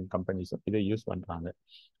மேனுஃபேக்சரிங் கம்பெனிஸும் இதை யூஸ் பண்ணுறாங்க.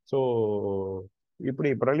 ஸோ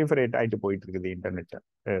இப்படி ப்ரொலிஃபரேட் ஆகிட்டு போயிட்டு இருக்குது இன்டர்நெட்.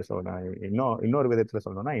 ஸோ நான் இன்னொரு விதத்தில்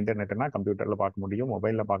சொல்லணும்னா, இன்டர்நெட்னா கம்ப்யூட்டரில் பார்க்க முடியும்,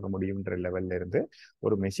 மொபைலில் பார்க்க முடியுன்ற லெவல்ல இருந்து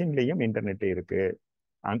ஒரு மெஷின்லேயும் இன்டர்நெட் இருக்கு.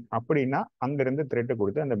 அப்படின்னா அங்கிருந்து த்ரெட்டை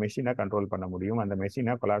கொடுத்து அந்த மெஷினை கண்ட்ரோல் பண்ண முடியும், அந்த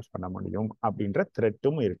மெஷினை கொலாப்ஸ் பண்ண முடியும் அப்படின்ற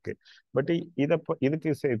த்ரெட்டும் இருக்கு. பட்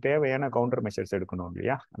இதுக்கு தேவையான கவுண்டர் மெஷர்ஸ் எடுக்கணும்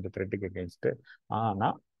இல்லையா அந்த த்ரெட்டுக்கு அகேன்ஸ்ட்.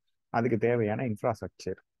 ஆனால் அதுக்கு தேவையான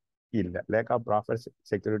இன்ஃப்ராஸ்ட்ரக்சர் இல்லை. Lack of proper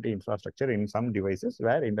security infrastructure in some devices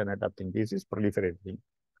where internet of things is ப்ரொலிஃபரேட்டிங்.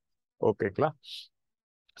 ஓகேங்களா?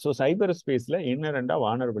 ஸோ சைபர் ஸ்பேஸில் இன்னரெண்டாக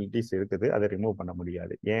வால்னரபிலிட்டிஸ் இருக்குது, அதை ரிமூவ் பண்ண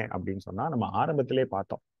முடியாது. ஏன் அப்படின்னு சொன்னால், நம்ம ஆரம்பத்திலே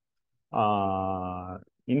பார்த்தோம்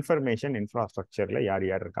இன்ஃபர்மேஷன் இன்ஃப்ராஸ்ட்ரக்சரில் யார்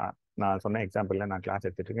யார் இருக்கா. நான் சொன்ன எக்ஸாம்பிளில் நான் கிளாஸ்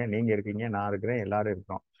எடுத்துட்டு இருக்கேன், நீங்கள் இருக்கீங்க, நான் இருக்கிறேன், எல்லாரும்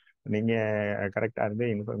இருக்கோம். நீங்கள் கரெக்டாக இருந்து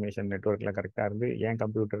இன்ஃபர்மேஷன் நெட்ஒர்க்கில் கரெக்டாக இருந்து என்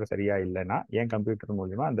கம்ப்யூட்டர் சரியாக இல்லைன்னா என் கம்ப்யூட்டர்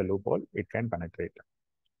மூலிமா அந்த loop whole it can penetrate.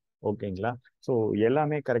 ஓகேங்களா? ஸோ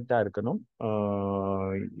எல்லாமே கரெக்டாக இருக்கணும்,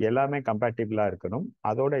 எல்லாமே கம்பேட்டிபிளாக இருக்கணும்.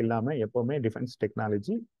 அதோடு இல்லாமல் எப்போவுமே defence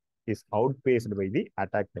technology is out based by the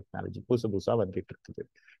attack technology. புதுசாக வந்துட்டு இருக்குது.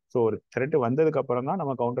 ஸோ ஒரு த்ரெட் வந்ததுக்கு அப்புறம் தான்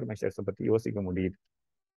நம்ம கவுண்டர் மெஷர்ஸை பற்றி யோசிக்க முடியுது.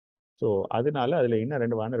 ஸோ அதனால அதில் இன்னும்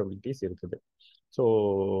 2 வால்னரபிலிட்டிஸ் இருக்குது. ஸோ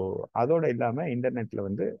அதோட இல்லாமல் இன்டர்நெட்டில்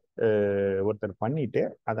வந்து ஒருத்தர் பண்ணிட்டு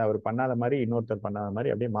அதை அவர் பண்ணாத மாதிரி இன்னொருத்தர் பண்ணாத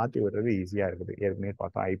மாதிரி அப்படியே மாற்றி விடுறது ஈஸியாக இருக்குது. ஏற்கனவே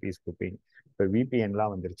பார்த்தோம் ஐபி ஸ்கூப்பிங், இப்போ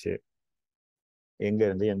விபிஎன்லாம் வந்துருச்சு,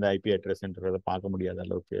 எங்கேருந்து எந்த ஐபி அட்ரஸ்ன்றதை பார்க்க முடியாத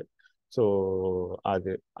அளவுக்கு. ஸோ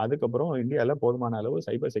அதுக்கப்புறம் இந்தியாவில் போதுமான அளவு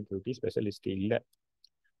சைபர் செக்யூரிட்டி ஸ்பெஷலிஸ்ட் இல்லை.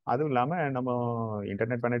 அதுவும் இல்லாமல் நம்ம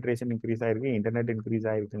இன்டர்நெட் பெனட்ரேஷன் இன்க்ரீஸ் ஆயிருக்கு, இன்டர்நெட் இன்க்ரீஸ்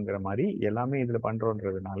ஆயிருக்குங்கிற மாதிரி எல்லாமே இதில்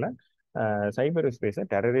பண்ணுறோன்றதுனால சைபர் ஸ்பேஸை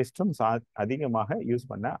டெரரிஸ்டும் அதிகமாக யூஸ்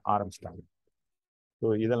பண்ண ஆரம்பிச்சிட்டாங்க. ஸோ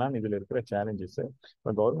இதெல்லாம் இதில் இருக்கிற சேலஞ்சஸ்.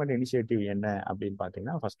 இப்போ கவர்மெண்ட் இனிஷியேட்டிவ் என்ன அப்படின்னு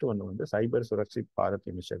பார்த்தீங்கன்னா, ஃபர்ஸ்ட் ஒன்று வந்து சைபர் சுரக்ஷித்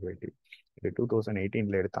பாரத் இனிஷியேட்டிவ். இது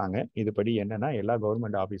 2018 எடுத்தாங்க. இதுபடி என்னன்னா, எல்லா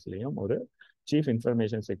கவர்மெண்ட் ஆஃபீஸ்லேயும் ஒரு சீஃப்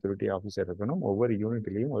இன்ஃபர்மேஷன் செக்யூரிட்டி ஆஃபீஸர் இருக்கணும், ஒவ்வொரு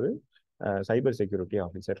யூனிட்லேயும் ஒரு சைபர் செக்யூரிட்டி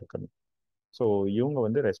ஆஃபீஸர் இருக்கணும். ஸோ இவங்க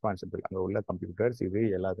வந்து ரெஸ்பான்சிபிள் அங்கே உள்ள கம்ப்யூட்டர்ஸ் இது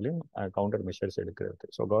எல்லாத்துலேயும் கவுண்டர் மெஷர்ஸ் எடுக்கிறது.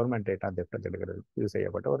 ஸோ கவர்மெண்ட் டேட்டா தெஃப்ட் எடுக்கிறது இது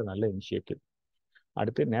செய்யப்பட்ட ஒரு நல்ல இனிஷியேட்டிவ்.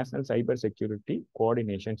 அடுத்து national cyber security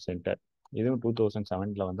coordination centre, இதுவும்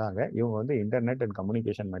 2007 வந்தாங்க. இவங்க வந்து internet and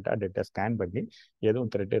communication meta data scan பண்ணி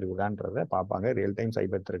எதுவும் த்ரெட் இருக்குதான்றதை பார்ப்பாங்க, ரியல் டைம்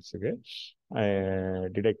சைபர் த்ரெட்ஸுக்கு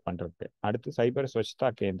டிடெக்ட் பண்ணுறதுக்கு. அடுத்து சைபர் ஸ்வச்தா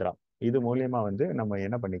கேந்திரா, இது மூலியமாக வந்து நம்ம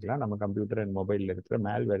என்ன பண்ணிக்கலாம், நம்ம கம்ப்யூட்டர் அண்ட் மொபைலில் இருக்கிற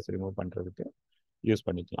மேல்வேர்ஸ் ரிமூவ் பண்ணுறதுக்கு யூஸ்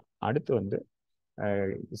பண்ணிக்கலாம். அடுத்து வந்து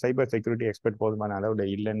சைபர் செக்யூரிட்டி எக்ஸ்பர்ட் போதுமான அளவில்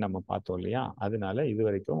இல்லைன்னு நம்ம பார்த்தோம் இல்லையா, அதனால இது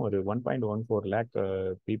வரைக்கும் ஒரு 1.14 lakh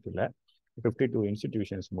பீப்புளை 52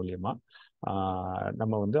 இன்ஸ்டிடியூஷன்ஸ் மூலியமா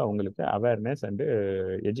நம்ம வந்து அவங்களுக்கு அவேர்னஸ் அண்டு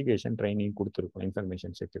எஜுகேஷன் ட்ரைனிங் கொடுத்துருக்கோம்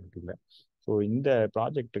இன்ஃபர்மேஷன் செக்யூரிட்டியில். ஸோ இந்த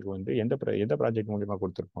ப்ராஜெக்ட்டுக்கு வந்து எந்த ப்ராஜெக்ட் மூலிமா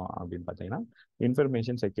கொடுத்துருக்கோம் அப்படின்னு பார்த்தீங்கன்னா,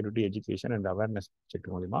 information security education and awareness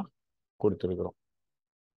project மூலிமா கொடுத்துருக்குறோம்.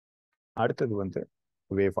 அடுத்தது வந்து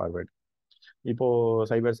வே ஃபார்வர்டு. இப்போ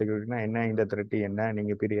சைபர் செக்யூரிட்டினா என்ன, இந்த த்ரெட் என்ன,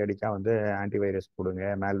 நீங்கள் பீரியாடிக்காக வந்து ஆன்டிவைரஸ் போடுங்க,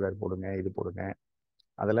 மேல்வேர் போடுங்க, இது போடுங்க,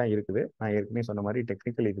 அதெல்லாம் இருக்குது. நான் ஏற்கனவே சொன்ன மாதிரி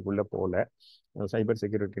டெக்னிக்கல் இதுக்குள்ளே போகல. சைபர்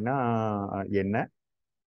செக்யூரிட்டினா என்ன,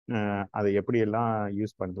 அதை எப்படியெல்லாம்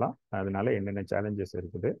யூஸ் பண்ணலாம், அதனால என்னென்ன சேலஞ்சஸ்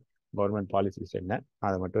இருக்குது, கவர்மெண்ட் பாலிசிஸ் என்ன,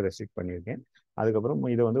 அதை மட்டும் ரெஸ்ட்ரிக்ட் பண்ணியிருக்கேன். அதுக்கப்புறம்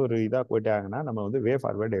இதை வந்து ஒரு இதாக போயிட்டாங்கன்னா நம்ம வந்து வே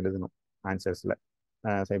ஃபார்வர்டு எழுதணும் ஆன்சர்ஸில்.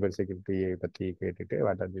 சைபர் செக்யூரிட்டியை பற்றி கேட்டுட்டு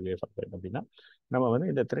what are the way forward அப்படின்னா, நம்ம வந்து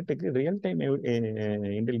இந்த த்ரெட்டுக்கு ரியல் டைம்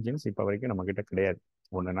இன்டெலிஜென்ஸ் இப்போ வரைக்கும் நம்மக்கிட்ட கிடையாது.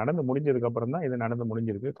 ஒன்று நடந்து முடிஞ்சதுக்கு அப்புறம் தான் இது நடந்து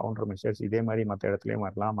முடிஞ்சிருக்கு, கவுண்டர் மெஷர்ஸ் இதே மாதிரி மற்ற இடத்துலையும்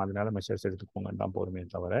வரலாம், அதனால மெஷர்ஸ் எடுத்துக்கோங்கன்னு தான் போருமே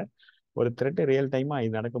தவிர, ஒரு த்ரெட்டு ரியல் டைமாக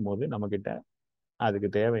இது நடக்கும்போது நம்மக்கிட்ட அதுக்கு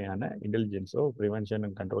தேவையான இன்டெலிஜென்ஸோ ப்ரிவென்ஷன்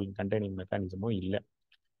அண்ட் கண்டெய்னிங் மெக்கானிசமோ இல்லை.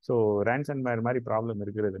 ஸோ ரேன்சம்வேர் மாதிரி ப்ராப்ளம்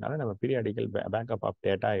இருக்கிறதுனால நம்ம பீரியாடிக்கல் பேக்கப் ஆஃப்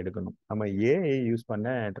டேட்டா எடுக்கணும். நம்ம ஏஐ யூஸ்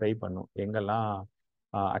பண்ண ட்ரை பண்ணோம், எங்கெல்லாம்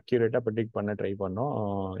அக்யூரேட்டாக ப்ரெடிக்ட் பண்ண ட்ரை பண்ணோம்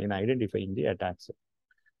இன் ஐடென்டிஃபைங் தி அட்டாக்ஸ்.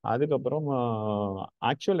 அதுக்கப்புறம்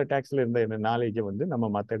ஆக்சுவல் அட்டாக்ஸில் இருந்த நாலேஜை வந்து நம்ம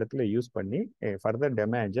மற்ற இடத்துல யூஸ் பண்ணி ஃபர்தர்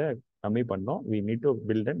டேமேஜை கம்மி பண்ணோம். We need to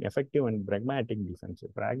build and effective and pragmatic defence.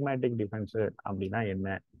 Pragmatic defence அப்படின்னா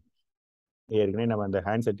என்ன, ஏற்கனவே நம்ம அந்த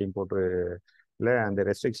ஹேண்ட் செட்டிங் போட்டுல அந்த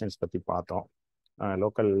ரெஸ்ட்ரிக்ஷன்ஸ் பற்றி பார்த்தோம்,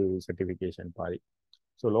 லோக்கல் சர்டிஃபிகேஷன் பாதி.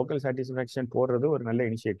 ஸோ லோக்கல் சாட்டிஸ்ஃபேக்ஷன் போடுறது ஒரு நல்ல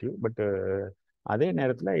இனிஷியேட்டிவ். பட் அதே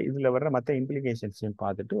நேரத்தில் இதில் வர்ற மற்ற இம்ப்ளிகேஷன்ஸையும்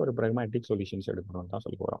பார்த்துட்டு ஒரு ப்ரக்மேட்டிக் சொல்யூஷன்ஸ் எடுக்கணும்னு தான்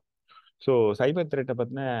சொல்ல போகிறோம். ஸோ சைபர் த்ரெட்டை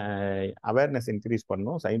பற்றின அவேர்னஸ் இன்க்ரீஸ்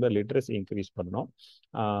பண்ணணும், சைபர் லிட்ரஸி இன்க்ரீஸ் பண்ணணும்.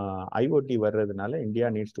 ஐஓடி வர்றதுனால India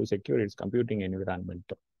needs to secure it's computing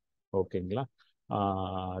environment. ஓகேங்களா?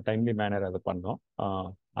 டைம்லி மேனர் அதை பண்ணோம்.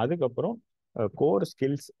 அதுக்கப்புறம் கோர்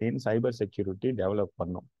ஸ்கில்ஸ் இன் சைபர் செக்யூரிட்டி டெவலப்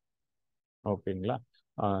பண்ணோம். ஓகேங்களா?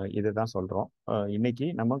 இதை தான் சொல்கிறோம். இன்னைக்கு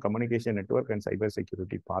நம்ம communication network and cyber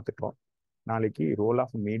security பார்த்துட்டோம். நாளைக்கு role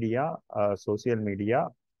of media, social media,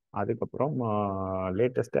 அதுக்கப்புறம்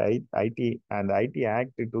லேட்டஸ்ட் ஐடி அந்த ஐடி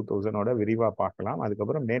ஆக்ட் 2000 விரிவாக பார்க்கலாம்.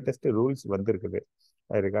 அதுக்கப்புறம் லேட்டஸ்ட் ரூல்ஸ் வந்திருக்குது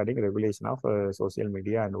regarding regulation of social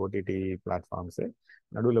media and OTT platforms.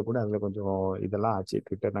 நடுவில் கூட அதில் கொஞ்சம் இதெல்லாம் ஆச்சு.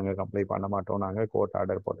 ட்விட்டர் நாங்கள் கம்ப்ளை பண்ண மாட்டோம், நாங்கள் கோர்ட்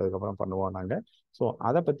ஆர்டர் போட்டதுக்கப்புறம் பண்ணுவோம் நாங்கள். ஸோ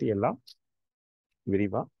அதை பற்றி எல்லாம்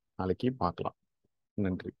விரிவாக நாளைக்கு பார்க்கலாம்.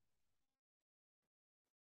 நன்றி.